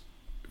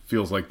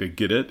feels like they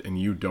get it and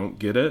you don't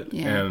get it.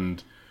 Yeah.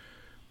 And,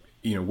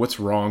 what's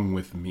wrong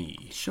with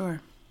me?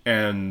 Sure.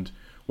 And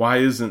why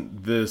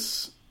isn't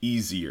this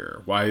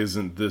easier? Why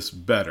isn't this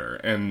better?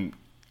 And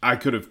I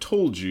could have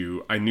told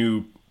you I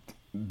knew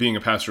being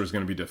a pastor was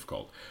going to be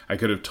difficult. I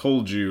could have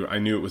told you I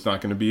knew it was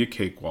not going to be a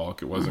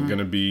cakewalk. It wasn't going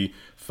to be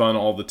fun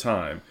all the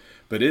time.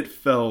 But it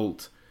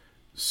felt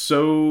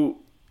so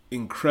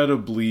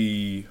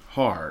incredibly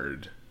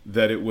hard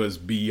that it was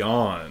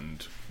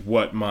beyond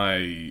what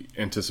my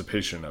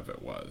anticipation of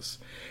it was.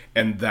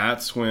 And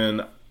that's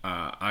when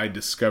I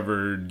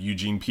discovered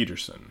Eugene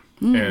Peterson.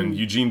 And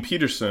Eugene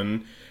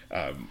Peterson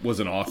was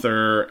an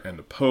author and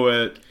a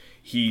poet.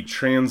 He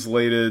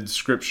translated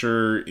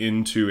scripture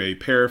into a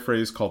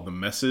paraphrase called The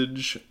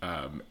Message.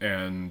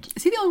 And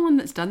is he the only one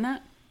that's done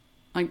that?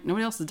 Like,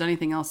 nobody else has done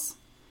anything else?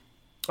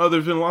 Oh,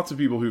 there's been lots of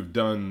people who've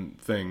done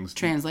things.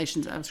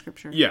 Translations of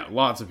scripture. Yeah,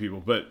 lots of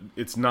people. But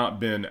it's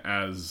not been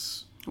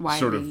as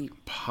sort of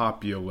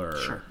popular.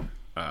 Sure.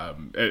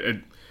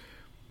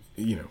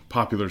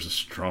 Popular is a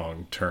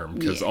strong term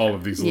because all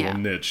of these little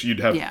niche. You'd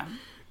have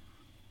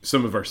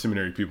some of our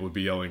seminary people would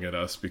be yelling at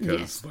us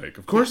because,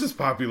 of course it's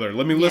popular.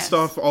 Let me list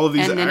off all of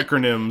these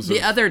acronyms.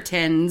 The other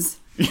 10s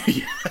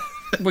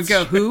would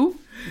go, who?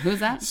 Who's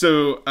that?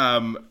 So,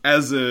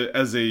 as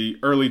a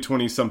early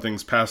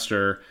 20-somethings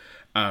pastor,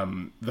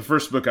 the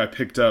first book I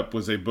picked up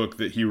was a book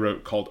that he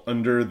wrote called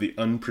Under the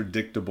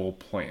Unpredictable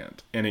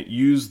Plant. And it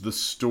used the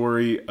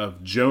story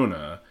of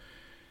Jonah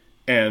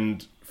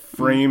and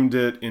framed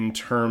it in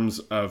terms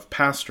of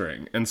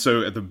pastoring. And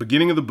so at the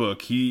beginning of the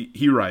book, he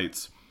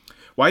writes,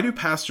 "Why do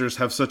pastors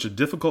have such a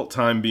difficult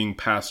time being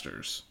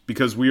pastors?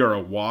 Because we are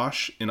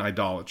awash in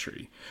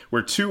idolatry.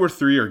 Where 2 or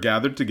 3 are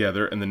gathered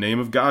together and the name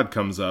of God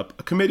comes up,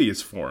 a committee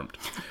is formed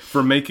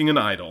for making an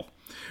idol.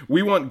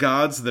 We want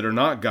gods that are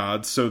not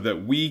gods so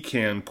that we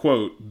can,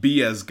 quote,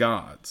 be as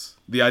gods.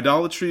 The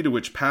idolatry to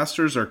which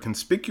pastors are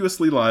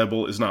conspicuously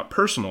liable is not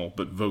personal,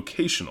 but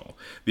vocational.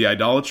 The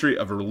idolatry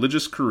of a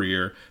religious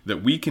career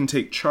that we can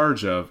take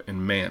charge of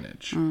and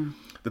manage.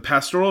 The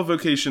pastoral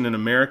vocation in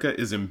America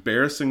is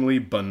embarrassingly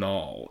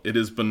banal. It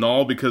is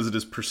banal because it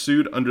is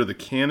pursued under the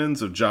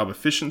canons of job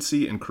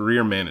efficiency and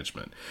career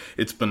management.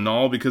 It's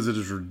banal because it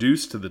is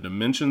reduced to the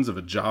dimensions of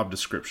a job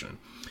description.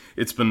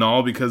 It's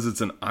banal because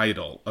it's an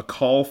idol, a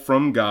call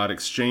from God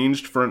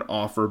exchanged for an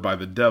offer by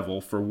the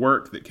devil for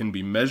work that can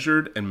be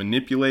measured and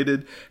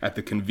manipulated at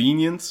the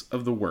convenience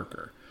of the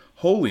worker.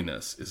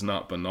 Holiness is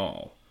not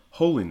banal.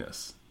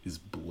 Holiness is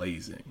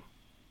blazing.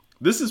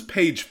 This is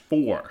page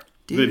 4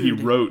 that he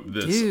wrote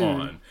this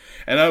on.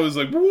 And I was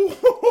like, whoa,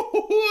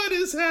 what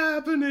is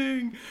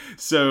happening?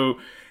 So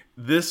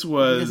this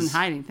was... He doesn't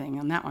hide anything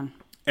on that one.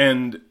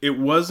 And it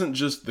wasn't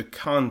just the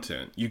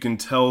content. You can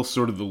tell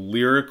sort of the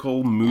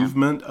lyrical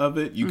movement of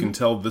it. You can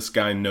tell this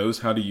guy knows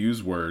how to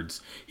use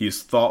words. He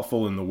is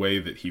thoughtful in the way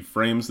that he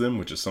frames them,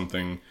 which is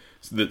something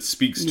that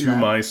speaks to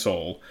my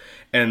soul.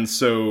 And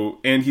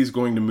he's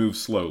going to move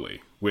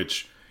slowly,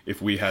 which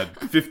if we had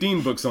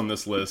 15 books on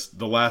this list,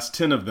 the last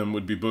 10 of them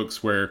would be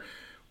books where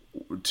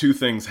 2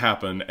 things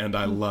happen, and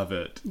I love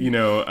it. You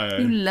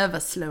love a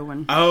slow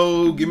one.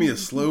 Oh, give me a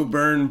slow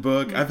burn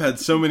book. I've had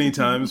so many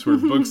times where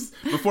books,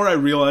 before I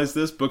realized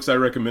this, books I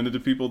recommended to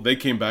people, they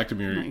came back to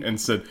me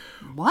and said,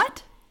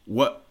 What?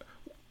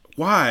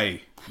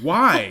 Why?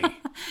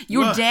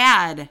 Your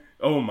dad.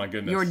 Oh my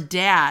goodness. Your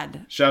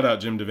dad. Shout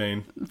out Jim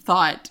Devane.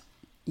 Thought,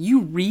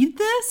 you read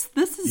this?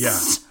 This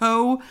is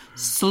so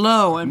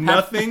slow. And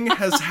nothing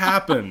has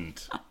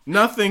happened.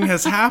 Nothing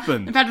has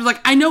happened. In fact, it was like,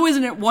 I know,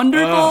 isn't it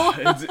wonderful?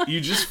 You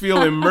just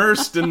feel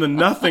immersed in the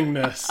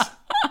nothingness.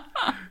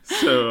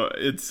 So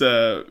it's,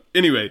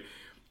 anyway,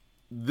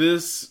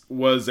 this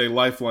was a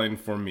lifeline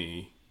for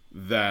me,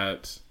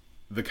 that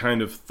the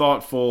kind of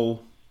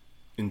thoughtful,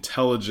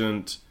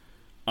 intelligent,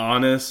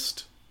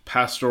 honest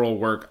pastoral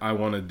work I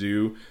want to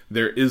do,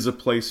 there is a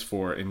place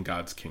for in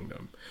God's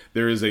kingdom.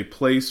 There is a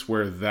place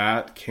where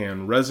that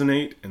can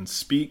resonate and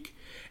speak,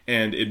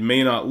 and it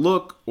may not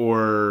look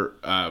or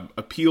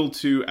appeal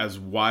to as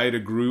wide a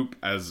group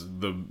as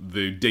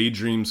the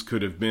daydreams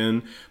could have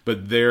been,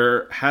 but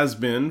there has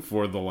been,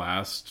 for the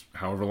last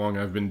however long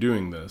I've been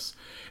doing this,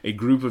 a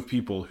group of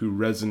people who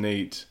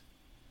resonate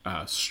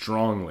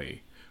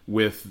strongly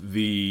with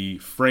the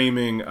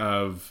framing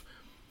of,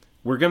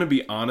 we're going to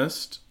be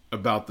honest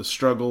about the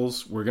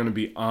struggles, we're going to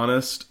be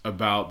honest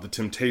about the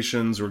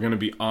temptations, we're going to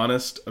be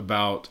honest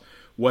about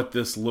what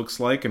this looks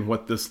like and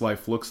what this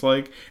life looks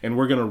like, and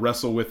we're going to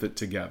wrestle with it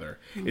together.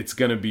 It's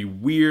going to be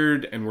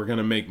weird, and we're going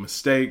to make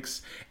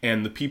mistakes,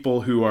 and the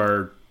people who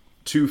are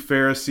too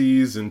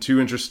Pharisees and too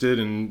interested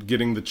in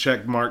getting the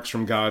check marks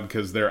from God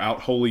because they're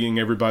out holying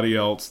everybody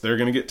else, they're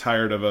going to get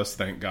tired of us,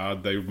 thank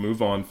God. They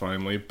move on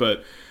finally,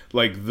 but...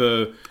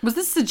 Was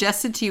this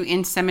suggested to you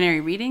in seminary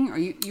reading, or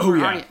you were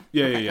already...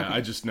 Yeah. Okay. I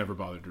just never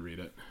bothered to read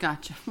it.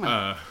 Gotcha.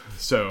 Well,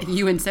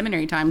 you in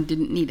seminary time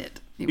didn't need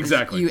it. It was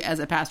you as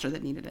a pastor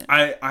that needed it.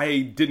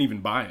 I didn't even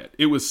buy it.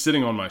 It was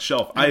sitting on my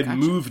shelf. I had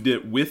moved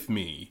it with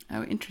me.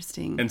 Oh,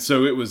 interesting. And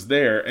so it was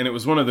there, and it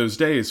was one of those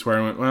days where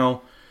I went,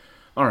 well,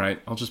 all right,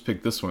 I'll just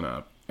pick this one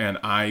up. And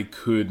I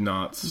could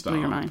not stop.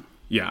 Blew your mind.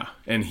 Yeah,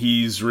 and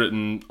he's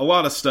written a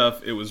lot of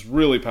stuff. It was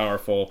really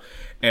powerful,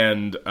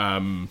 and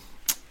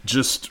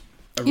just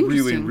a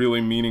really, really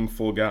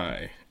meaningful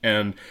guy.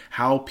 And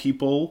how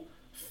people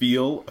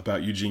feel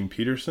about Eugene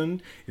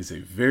Peterson is a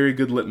very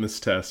good litmus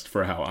test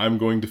for how I'm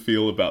going to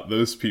feel about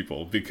those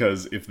people.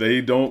 Because if they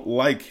don't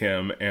like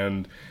him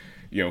and,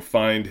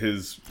 find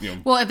his,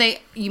 Well, if they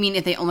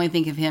only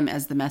think of him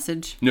as the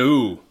message?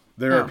 No,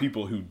 there are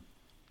people who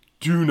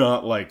do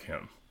not like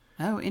him.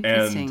 Oh,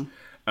 interesting.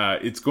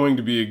 And it's going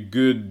to be a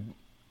good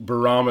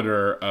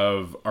barometer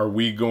of, are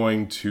we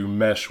going to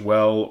mesh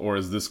well, or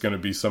is this going to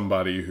be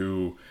somebody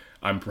who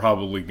I'm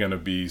probably going to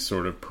be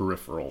sort of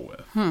peripheral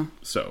with?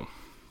 So,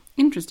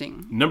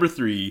 interesting. Number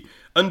 3,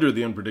 Under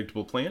the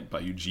Unpredictable Plant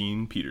by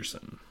Eugene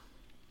Peterson.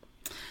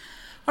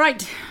 All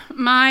right,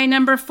 my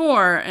number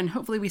 4, and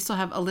hopefully we still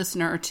have a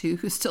listener or two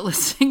who's still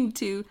listening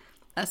to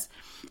us.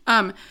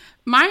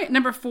 My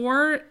number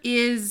 4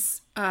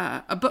 is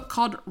a book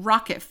called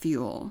Rocket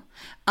Fuel.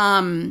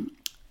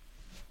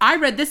 I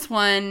read this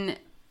one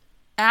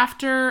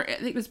after, I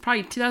think it was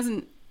probably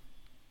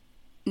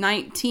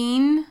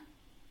 2019.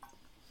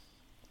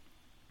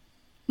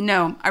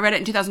 No, I read it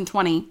in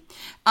 2020.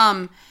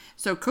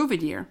 So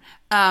COVID year.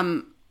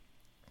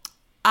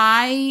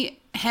 I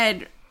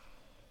had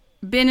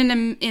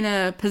been in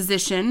a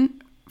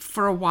position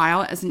for a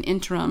while as an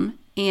interim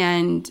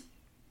and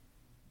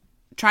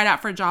tried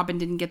out for a job and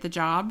didn't get the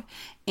job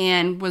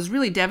and was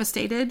really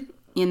devastated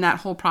in that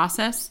whole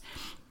process.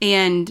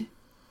 And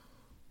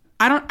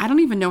I don't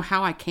even know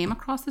how I came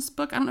across this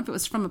book. I don't know if it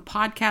was from a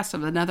podcast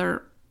of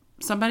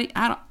somebody.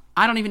 I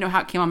don't even know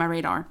how it came on my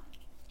radar.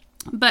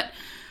 But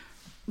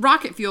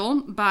Rocket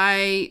Fuel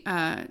by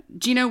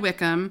Gino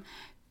Wickham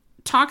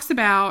talks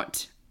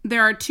about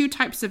there are 2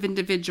 types of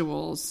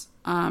individuals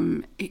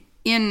in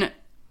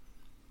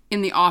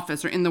the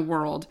office or in the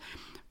world.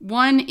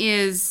 One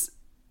is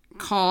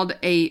called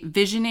a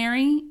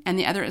visionary, and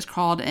the other is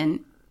called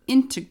an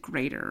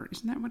integrator.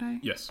 Isn't that what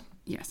Yes,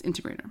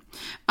 integrator.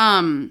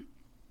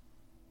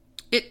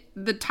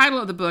 The title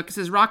of the book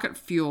says Rocket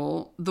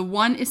Fuel, the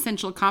one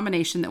essential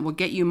combination that will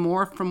get you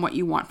more from what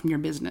you want from your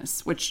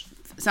business, which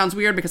sounds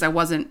weird because I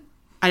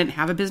didn't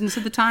have a business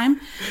at the time.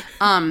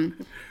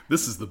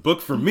 This is the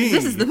book for me.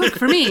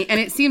 And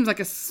it seems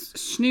like a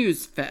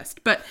snooze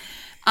fest. But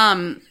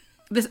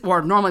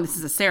normally this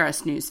is a Sarah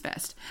snooze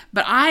fest.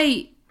 But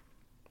I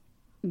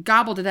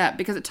gobbled it up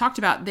because it talked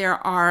about there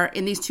are,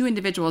 in these two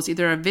individuals,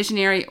 either a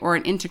visionary or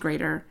an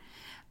integrator.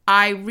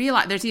 I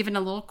realized there's even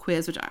a little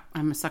quiz, which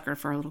I'm a sucker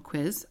for a little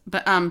quiz,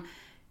 but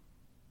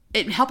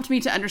it helped me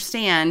to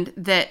understand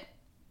that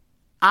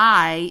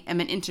I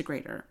am an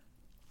integrator.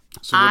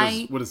 So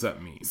what does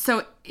that mean?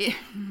 So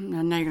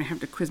now you're going to have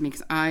to quiz me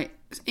because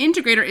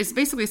integrator is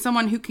basically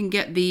someone who can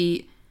get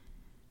the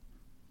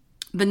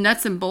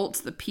nuts and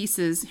bolts, the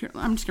pieces. Here,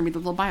 I'm just going to read the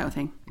little bio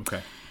thing.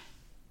 Okay.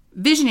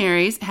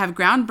 Visionaries have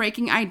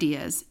groundbreaking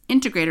ideas.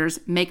 Integrators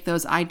make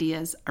those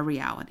ideas a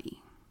reality.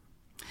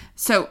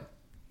 So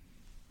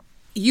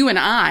you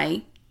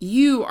and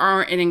you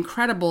are an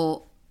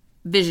incredible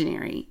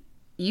visionary.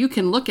 You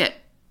can look at,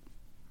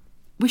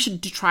 we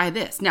should try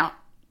this. Now,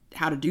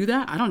 how to do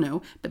that? I don't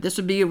know, but this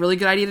would be a really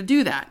good idea to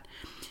do that.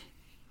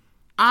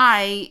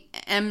 I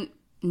am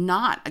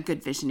not a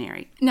good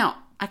visionary. Now,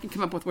 I can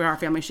come up with where our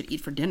family should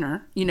eat for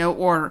dinner,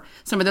 or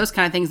some of those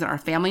kind of things that our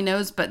family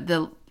knows, but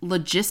the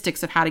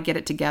logistics of how to get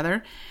it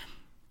together,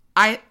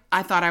 I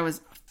thought I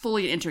was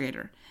fully an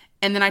integrator.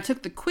 And then I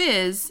took the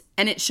quiz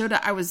and it showed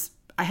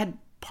I had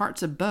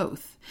parts of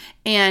both.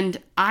 And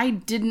I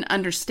didn't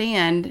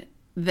understand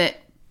that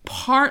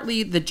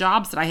partly the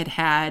jobs that I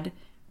had,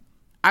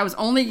 I was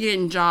only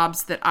getting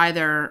jobs that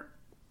either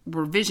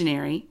were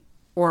visionary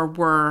or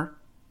were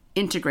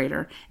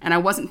integrator. And I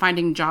wasn't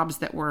finding jobs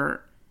that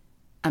were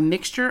a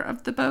mixture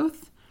of the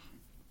both.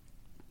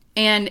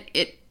 And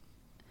it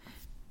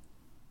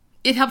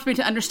helped me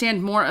to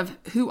understand more of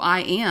who I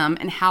am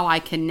and how I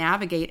can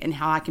navigate and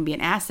how I can be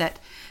an asset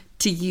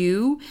to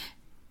you,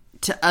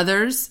 to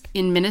others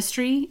in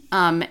ministry.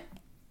 And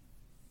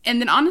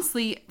then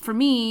honestly, for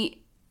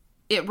me,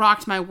 it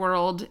rocked my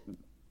world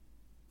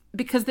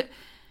because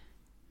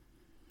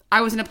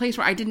I was in a place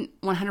where I didn't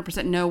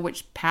 100% know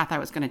which path I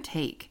was going to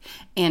take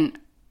and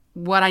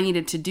what I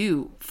needed to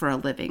do for a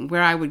living,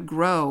 where I would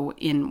grow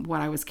in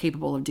what I was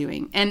capable of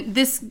doing. And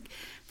this,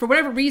 for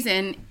whatever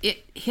reason,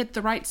 it hit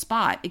the right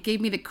spot. It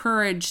gave me the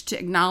courage to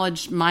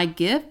acknowledge my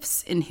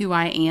gifts and who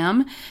I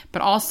am,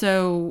 but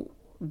also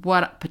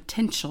what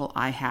potential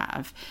I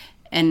have.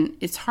 And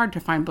it's hard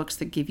to find books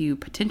that give you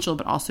potential,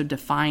 but also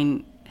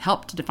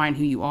help to define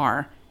who you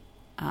are.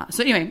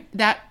 So anyway,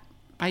 that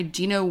by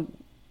Gino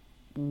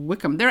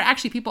Wickham. There are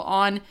actually people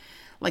on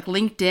like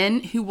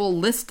LinkedIn who will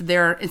list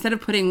instead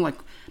of putting like,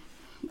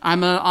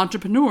 I'm an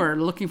entrepreneur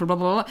looking for blah,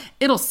 blah, blah,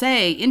 it'll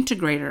say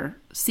integrator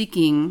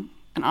seeking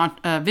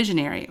a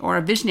visionary or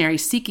a visionary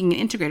seeking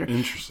an integrator.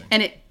 Interesting.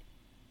 And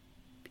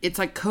it's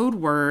like code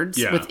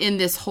words within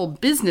this whole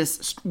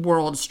business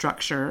world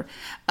structure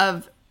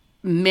of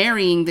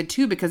marrying the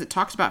two, because it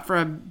talks about for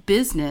a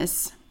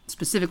business,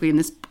 specifically in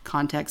this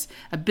context,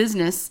 a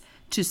business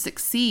to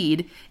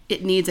succeed,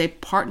 it needs a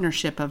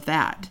partnership of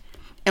that.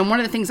 And one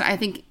of the things I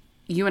think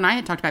you and I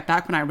had talked about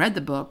back when I read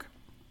the book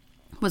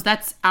was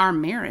that's our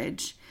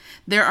marriage.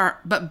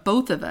 But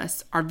both of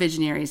us are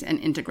visionaries and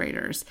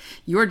integrators.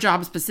 Your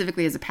job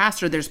specifically as a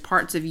pastor, there's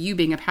parts of you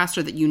being a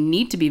pastor that you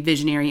need to be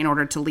visionary in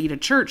order to lead a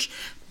church,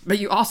 but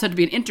you also have to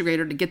be an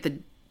integrator to get the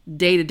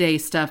day-to-day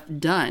stuff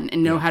done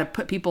and know how to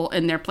put people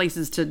in their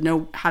places, to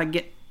know how to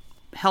get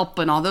help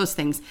and all those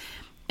things.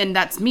 And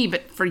that's me.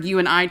 But for you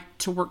and I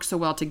to work so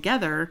well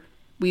together,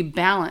 we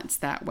balance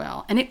that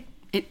well. And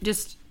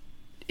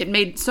it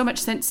made so much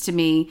sense to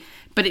me.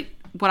 But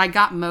what I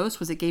got most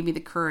was it gave me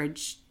the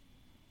courage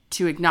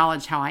to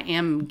acknowledge how I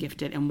am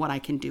gifted and what I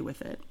can do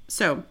with it.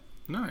 So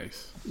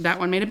nice. That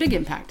one made a big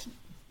impact.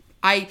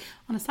 I,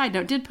 on a side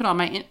note, did put on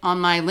my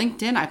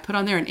LinkedIn, I put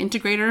on there an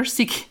integrator,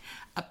 seek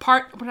a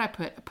part. What did I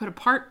put? I put a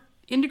part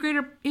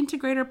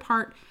integrator,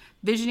 part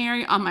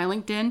visionary on my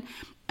LinkedIn,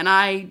 and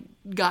I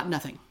got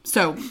nothing.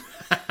 So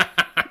I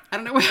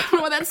don't know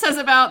what that says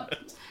about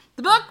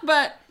the book,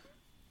 but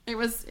it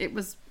was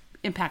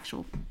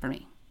impactful for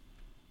me.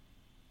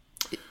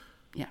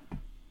 Yeah.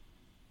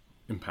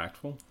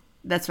 Impactful?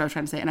 That's what I was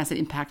trying to say. And I said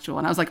impactful.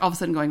 And I was like all of a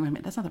sudden going, wait a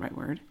minute, that's not the right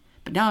word.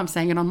 But now I'm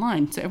saying it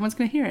online, so everyone's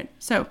going to hear it.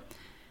 So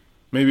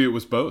maybe it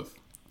was both.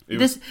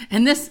 This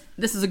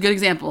is a good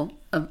example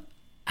of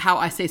how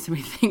I say so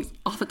many things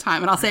all the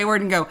time. And I'll say a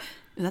word and go,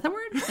 is that the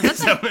word? Is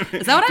that what I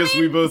mean? Because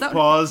we both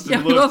paused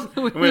and looked.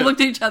 We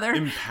looked at each other.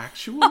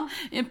 Impactual?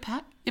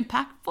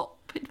 Impactful?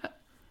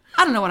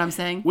 I don't know what I'm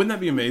saying. Wouldn't that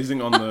be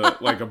amazing on the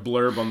like a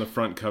blurb on the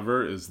front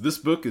cover is this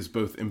book is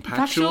both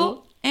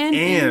impactful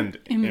and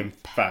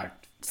impact.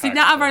 See,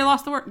 now I've already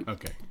lost the word.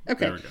 Okay.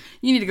 There we go.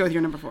 You need to go with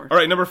your number 4. All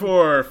right, number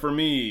 4 for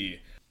me.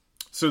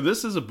 So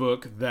this is a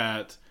book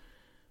that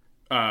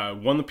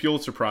won the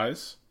Pulitzer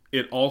Prize.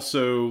 It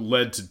also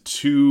led to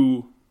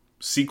 2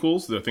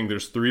 sequels. I think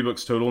there's 3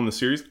 books total in the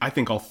series. I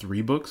think all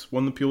 3 books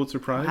won the Pulitzer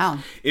Prize. Wow.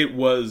 It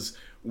was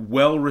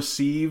well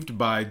received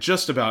by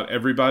just about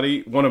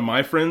everybody. One of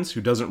my friends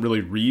who doesn't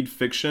really read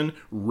fiction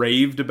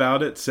raved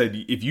about it,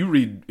 said if you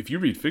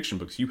read fiction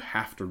books, you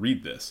have to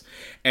read this.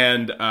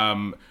 And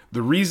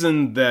the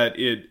reason that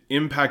it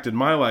impacted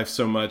my life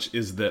so much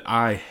is that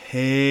I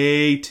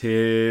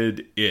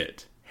hated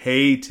it.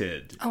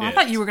 hated Oh, it. I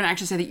thought you were going to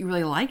actually say that you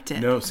really liked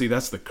it. No, see,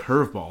 that's the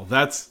curveball.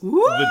 That's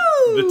Woo!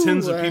 the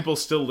tens of people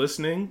still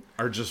listening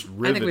are just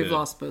riveted. I think we've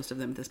lost most of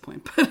them at this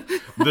point.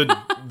 But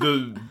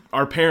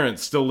Our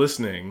parents still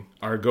listening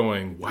are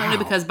going, wow. only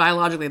because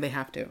biologically they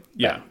have to.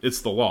 Yeah,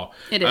 it's the law.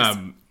 It is.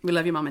 We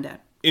love you, Mom and Dad.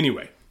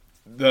 Anyway,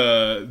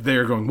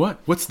 they're going,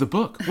 what? What's the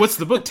book? What's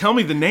the book? Tell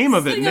me the name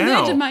of it Sitting on the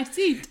now. edge of my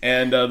seat.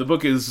 And the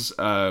book is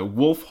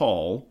Wolf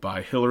Hall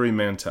by Hilary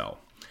Mantel.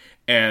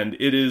 And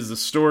it is the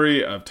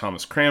story of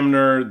Thomas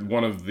Cranmer,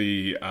 one of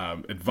the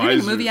advisors. Are you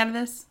making a movie out of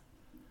this?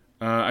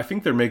 I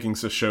think they're making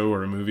a show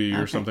or a movie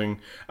or something.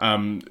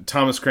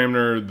 Thomas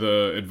Cranmer,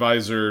 the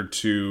advisor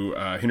to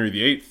Henry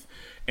VIII,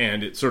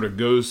 and it sort of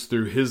goes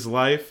through his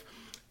life.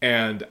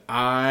 And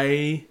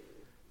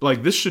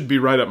this should be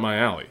right up my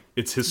alley.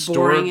 It's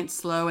historic. Boring, it's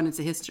slow, and it's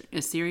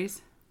a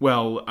series?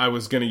 Well, I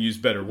was going to use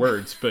better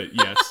words, but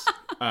yes.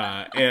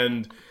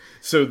 And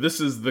so this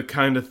is the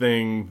kind of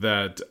thing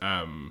that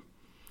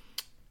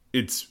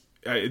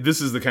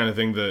this is the kind of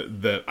thing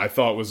that I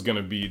thought was going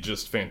to be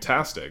just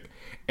fantastic.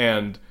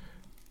 And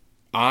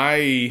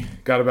I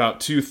got about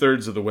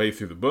 2/3 of the way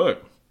through the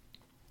book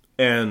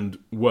and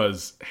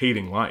was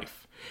hating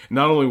life.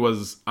 Not only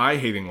was I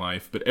hating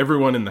life, but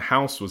everyone in the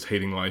house was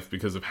hating life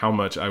because of how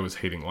much I was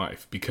hating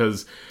life.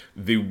 Because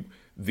the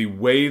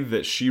way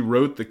that she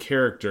wrote the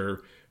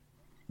character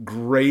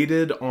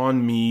grated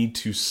on me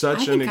to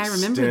such an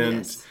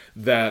extent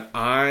that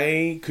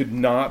I could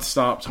not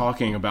stop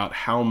talking about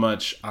how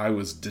much I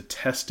was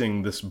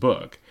detesting this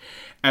book.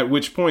 At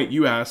which point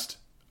you asked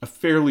a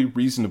fairly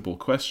reasonable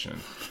question.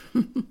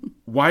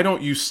 Why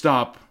don't you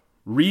stop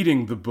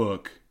reading the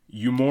book,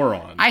 you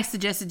moron? I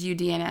suggested you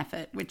DNF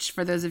it, which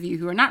for those of you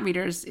who are not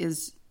readers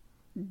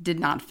did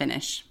not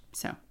finish.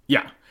 So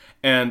yeah,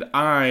 and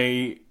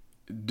I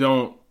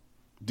don't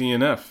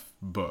DNF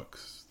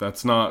books.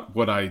 That's not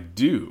what I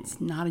do. It's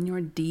not in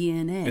your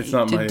DNA. It's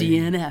not my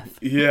DNF.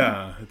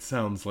 Yeah, it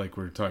sounds like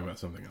we're talking about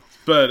something else.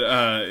 But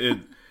I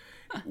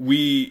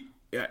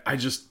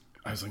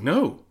was like,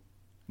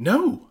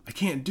 no, I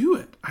can't do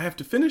it. I have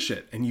to finish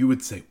it. And you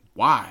would say,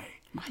 why?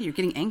 Wow, you're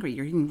getting angry.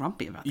 You're getting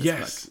grumpy about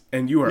this book.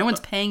 And you are. No one's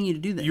paying you to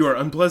do this. You are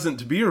unpleasant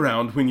to be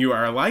around when you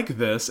are like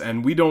this,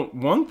 and we don't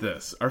want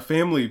this. Our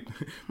family,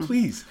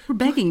 please. We're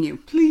begging you.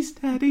 Please,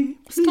 Daddy.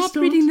 Please Stop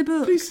reading the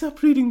book. Please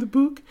stop reading the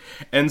book.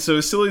 And so,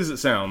 as silly as it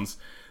sounds,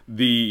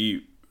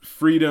 the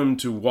freedom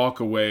to walk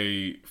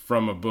away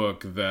from a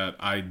book that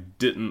I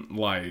didn't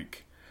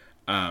like.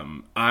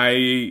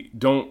 I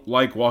don't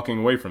like walking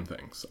away from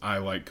things. I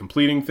like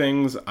completing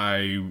things.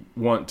 I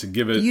want to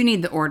give it... You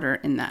need the order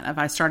in that. If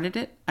I started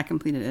it, I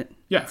completed it.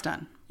 Yeah. It's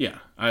done. Yeah.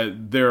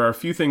 There are a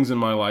few things in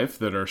my life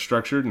that are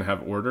structured and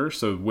have order.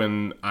 So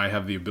when I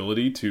have the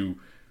ability to,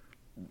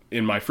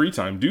 in my free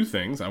time, do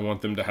things, I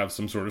want them to have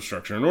some sort of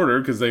structure and order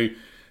because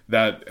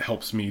that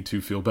helps me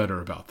to feel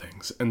better about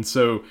things. And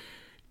so...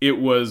 It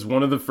was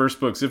one of the first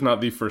books, if not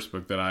the first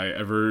book, that I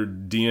ever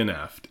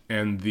DNF'd.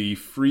 And the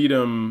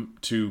freedom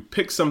to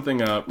pick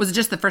something up... Was it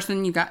just the first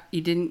one you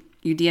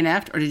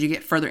DNF'd, or did you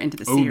get further into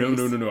the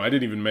series? Oh, no. I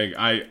didn't even make...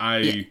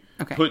 I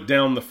put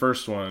down the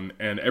first one,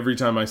 and every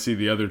time I see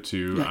the other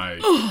two, I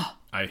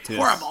hiss.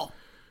 Horrible.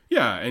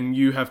 Yeah, and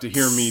you have to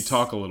hear me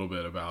talk a little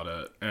bit about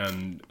it.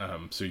 And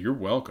so you're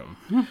welcome.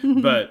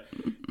 But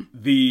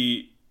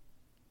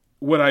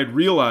what I'd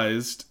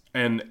realized...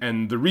 And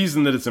the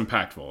reason that it's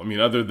impactful, I mean,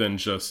 other than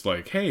just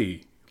like,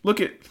 hey, look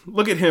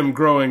at him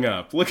growing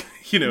up,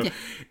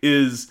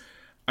 is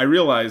I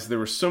realized there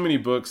were so many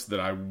books that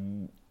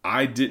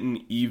I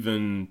didn't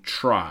even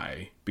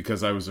try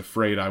because I was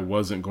afraid I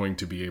wasn't going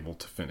to be able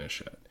to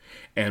finish it.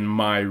 And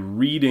my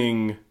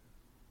reading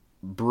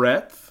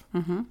breadth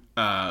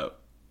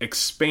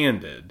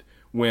expanded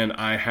when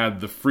I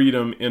had the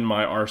freedom in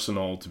my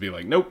arsenal to be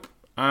like, nope.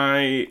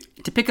 To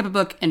pick up a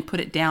book and put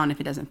it down if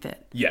it doesn't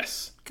fit.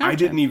 Yes. Gotcha. I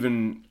didn't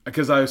even...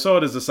 Because I saw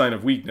it as a sign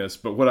of weakness,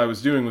 but what I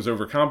was doing was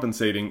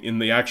overcompensating in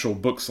the actual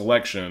book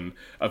selection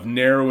of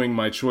narrowing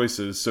my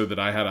choices so that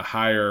I had a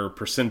higher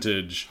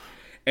percentage.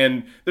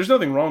 And there's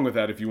nothing wrong with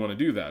that if you want to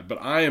do that.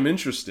 But I am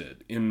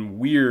interested in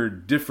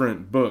weird,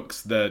 different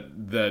books that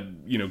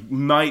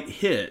might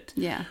hit.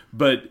 Yeah.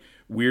 But...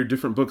 weird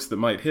different books that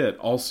might hit.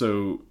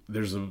 Also,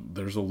 there's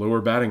a lower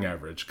batting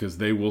average because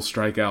they will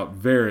strike out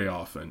very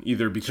often,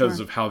 either because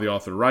of how the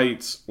author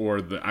writes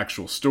or the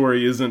actual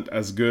story isn't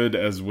as good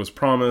as was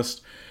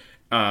promised.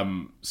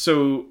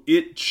 So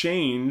it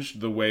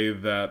changed the way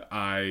that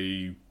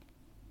I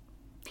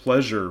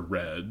pleasure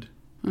read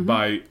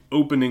by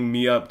opening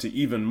me up to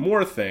even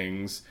more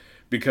things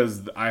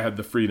because I had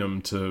the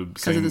freedom to...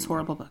 Because of this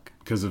horrible book.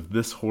 Because of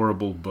this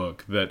horrible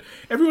book that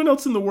everyone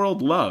else in the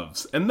world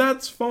loves. And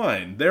that's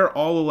fine. They're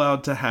all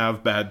allowed to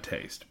have bad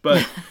taste.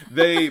 But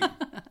it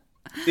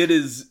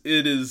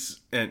is,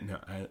 and no,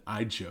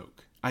 I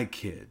joke. I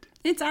kid.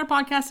 It's our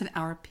podcast and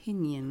our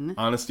opinion.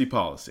 Honesty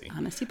policy.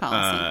 Honesty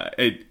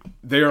policy.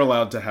 They are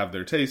allowed to have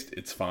their taste.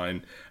 It's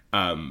fine.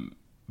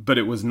 But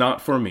it was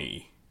not for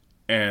me.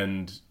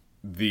 And...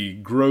 the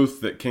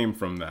growth that came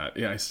from that,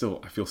 I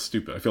feel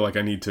stupid. I feel like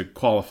I need to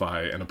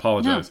qualify and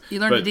apologize. No, you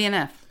learned to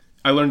DNF.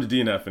 I learned to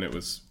DNF, and it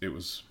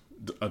was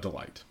a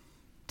delight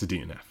to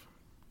DNF.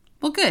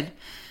 Well, good.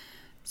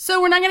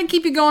 So we're not going to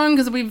keep you going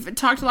because we've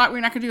talked a lot.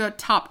 We're not going to do a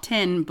top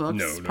 10 books.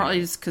 No.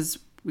 Probably just because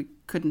we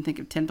couldn't think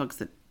of 10 books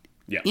that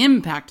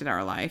impacted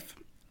our life.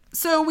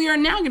 So we are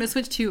now going to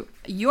switch to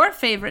your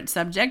favorite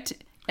subject.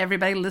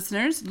 Everybody,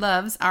 listeners,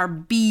 loves our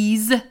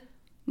bees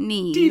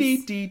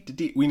knees.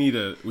 We need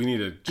a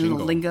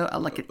jingle. A lingo,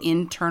 like an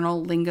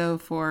internal lingo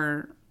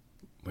for...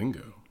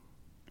 Lingo?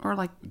 Or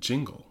like...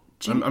 Jingle.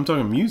 I'm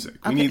talking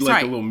music. We need a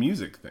little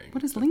music thing.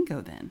 What is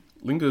lingo then?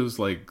 Lingo's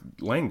like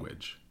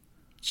language.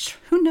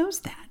 Who knows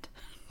that?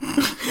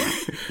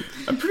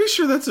 I'm pretty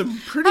sure that's a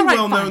pretty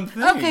well-known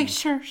thing. Okay,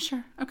 sure.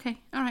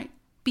 Okay, all right.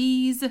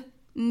 Bees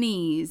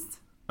knees.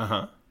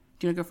 Uh-huh.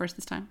 Do you want to go first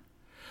this time?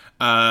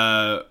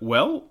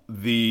 Well,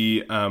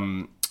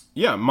 my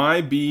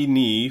bee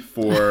knee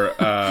for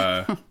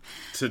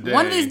today.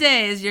 One of these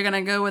days, you're going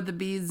to go with the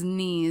bee's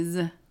knees.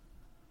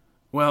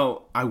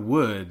 Well, I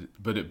would,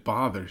 but it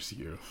bothers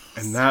you.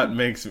 And that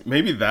makes...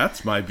 Maybe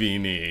that's my bee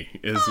knee,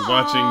 is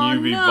watching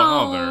you be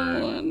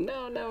bothered. No.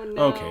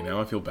 Okay, now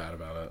I feel bad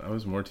about it. I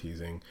was more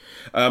teasing.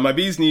 My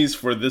bee's knees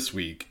for this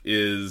week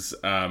is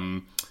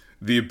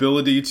the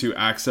ability to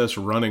access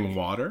running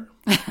water.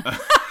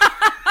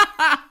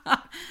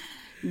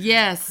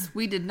 Yes,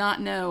 we did not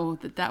know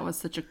that was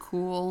such a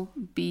cool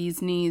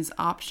bee's knees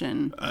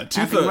option.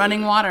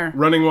 Running water.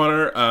 Running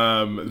water.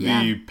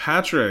 The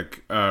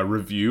Patrick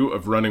review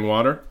of Running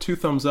Water, 2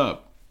 thumbs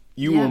up.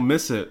 You will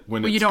miss it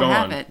when it's gone. You don't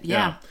have it.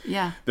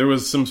 Yeah. There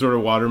was some sort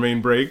of water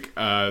main break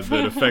that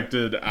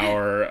affected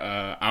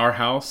our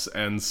house,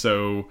 and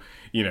so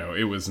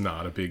it was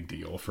not a big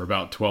deal. For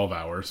about 12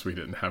 hours, we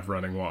didn't have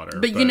running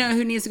water. But you know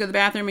who needs to go to the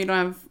bathroom? You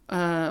don't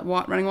have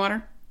running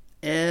water.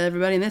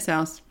 Everybody in this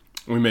house.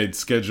 We made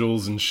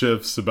schedules and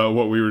shifts about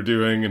what we were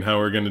doing and how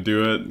we are going to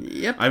do it.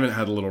 Yep. I haven't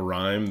had a little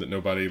rhyme that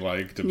nobody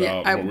liked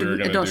about what we were going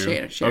to do. Don't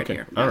share it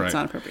here. All right. It's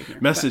not appropriate here.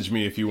 Message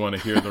me if you want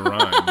to hear the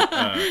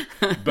rhyme.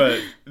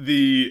 But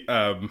the...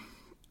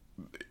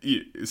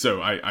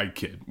 So I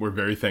kid. We're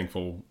very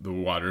thankful the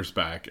water's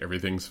back.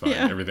 Everything's fine.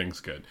 Yeah.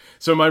 Everything's good.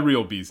 So my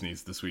real bee's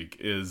knees this week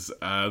is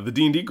the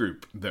D&D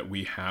group that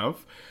we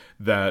have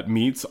that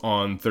meets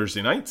on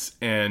Thursday nights,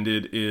 and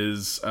it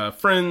is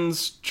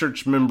friends,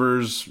 church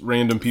members,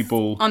 random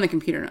people on the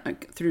computer,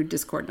 through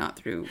Discord, not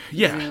through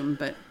Zoom,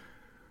 but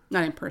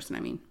not in person. I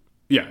mean,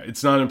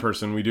 it's not in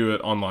person. We do it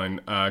online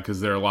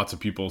because there are lots of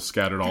people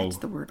scattered all. That's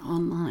the word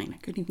online. I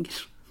couldn't even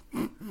get.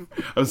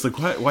 I was like,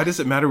 why does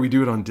it matter we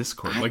do it on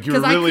Discord? Like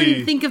you're really... I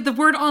couldn't think of the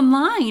word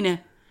online.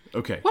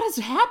 Okay. What has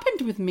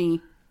happened with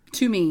me?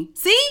 To me.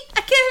 See?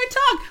 I can't even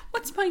talk.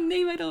 What's my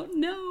name? I don't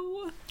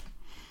know.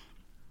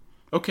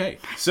 Okay.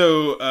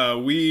 So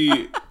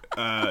we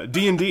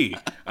D&D,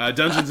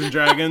 Dungeons and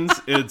Dragons.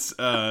 It's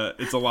a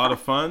lot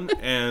of fun,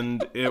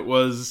 and it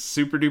was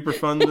super duper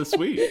fun this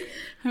week.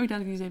 How we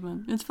done these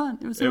fun? It's fun.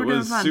 It was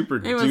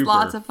super fun. It was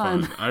lots of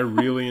fun. I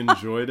really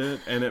enjoyed it,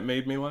 and it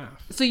made me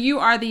laugh. So you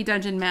are the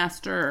dungeon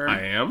master.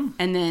 I am.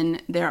 And then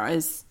there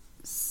is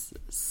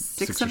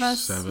six of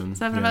us, seven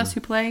of us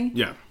who play.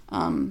 Yeah.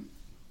 And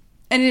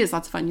it is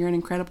lots of fun. You're an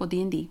incredible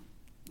D&D.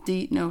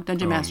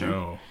 Dungeon master.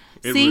 No.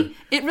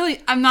 It really,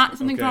 I'm not,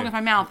 something's wrong with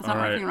my mouth. It's not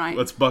working right.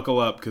 Let's buckle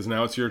up, because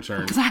now it's your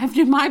turn. Because I have to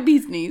do my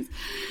bee's knees.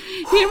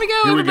 Here we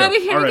go, everybody.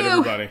 Here we go.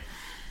 Everybody.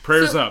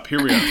 Prayers up.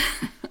 Here we are.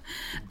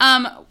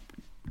 I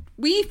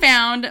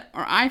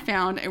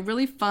found a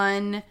really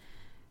fun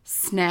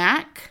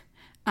snack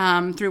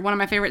through one of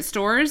my favorite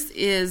stores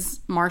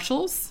is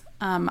Marshall's.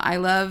 I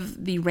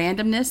love the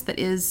randomness that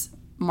is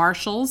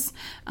Marshall's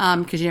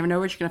because you never know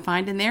what you're going to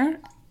find in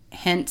there.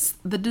 Hence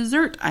the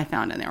dessert I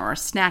found in there, or a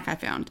snack I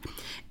found.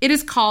 It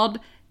is called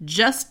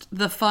Just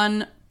the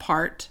Fun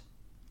Part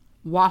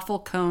Waffle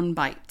Cone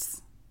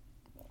Bites.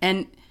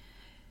 And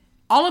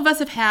all of us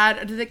have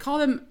had, do they call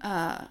them,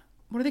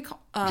 what do they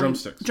call?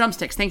 Drumsticks.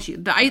 Drumsticks, thank you.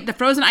 The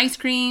frozen ice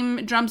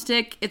cream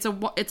drumstick, it's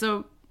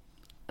a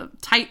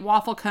tight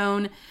waffle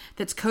cone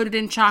that's coated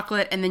in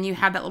chocolate, and then you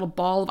have that little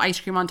ball of ice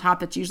cream on top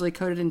that's usually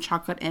coated in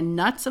chocolate and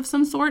nuts of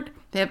some sort.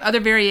 They have other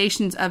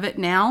variations of it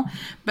now,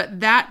 but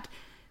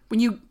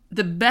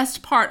the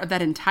best part of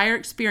that entire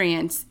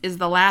experience is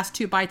the last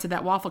 2 bites of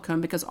that waffle cone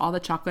because all the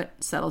chocolate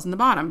settles in the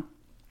bottom.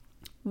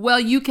 Well,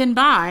 you can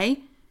buy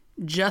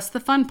Just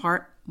the Fun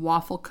Part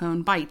waffle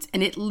cone bites,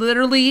 and it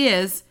literally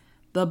is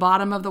the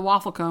bottom of the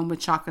waffle cone with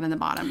chocolate in the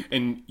bottom.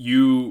 And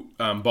you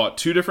bought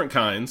 2 different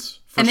kinds.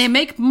 And they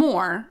make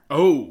more.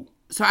 Oh.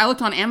 So I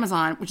looked on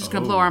Amazon, which is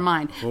going to blow our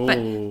mind. But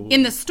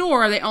in the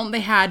store, they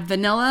had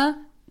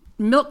vanilla,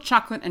 milk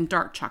chocolate, and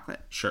dark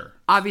chocolate. Sure.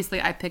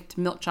 Obviously, I picked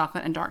milk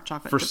chocolate and dark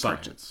chocolate for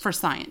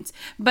science.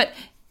 But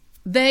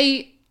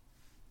they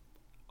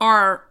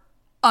are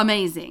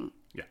amazing.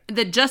 Yeah.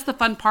 Just the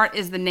Fun Part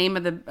is the name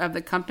of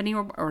the company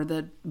or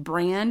the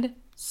brand.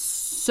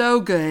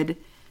 So good.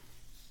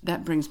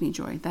 That brings me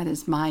joy. That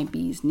is my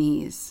bee's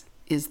knees.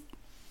 Is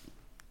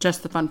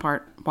Just the Fun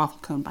Part waffle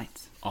cone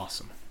bites.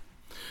 Awesome.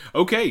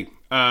 Okay.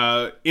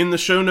 In the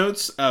show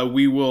notes,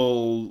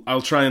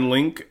 I'll try and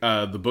link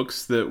the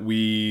books that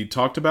we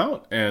talked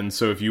about. And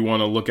so if you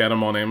want to look at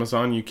them on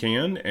Amazon, you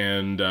can.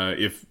 And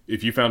if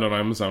you found it on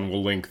Amazon,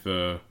 we'll link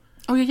the...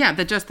 Oh, yeah,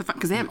 because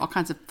they have all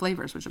kinds of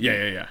flavors. Which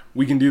Yeah.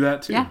 We can do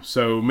that, too. Yeah.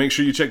 So make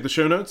sure you check the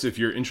show notes if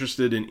you're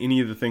interested in any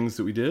of the things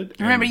that we did.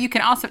 And remember, you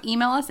can also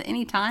email us at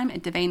any time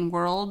at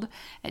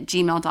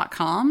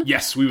devaneworld@gmail.com.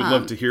 Yes, we would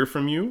love to hear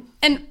from you.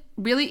 And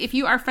really, if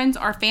you are friends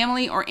or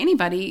family or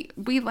anybody,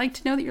 we'd like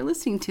to know that you're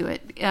listening to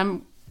it.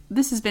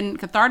 This has been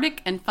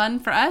cathartic and fun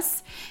for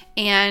us,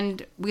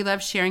 and we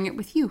love sharing it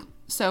with you.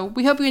 So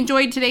we hope you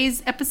enjoyed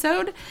today's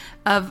episode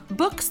of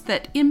Books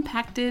That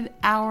Impacted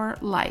Our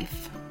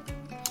Life.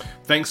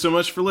 Thanks so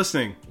much for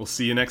listening. We'll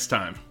see you next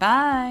time.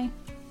 Bye.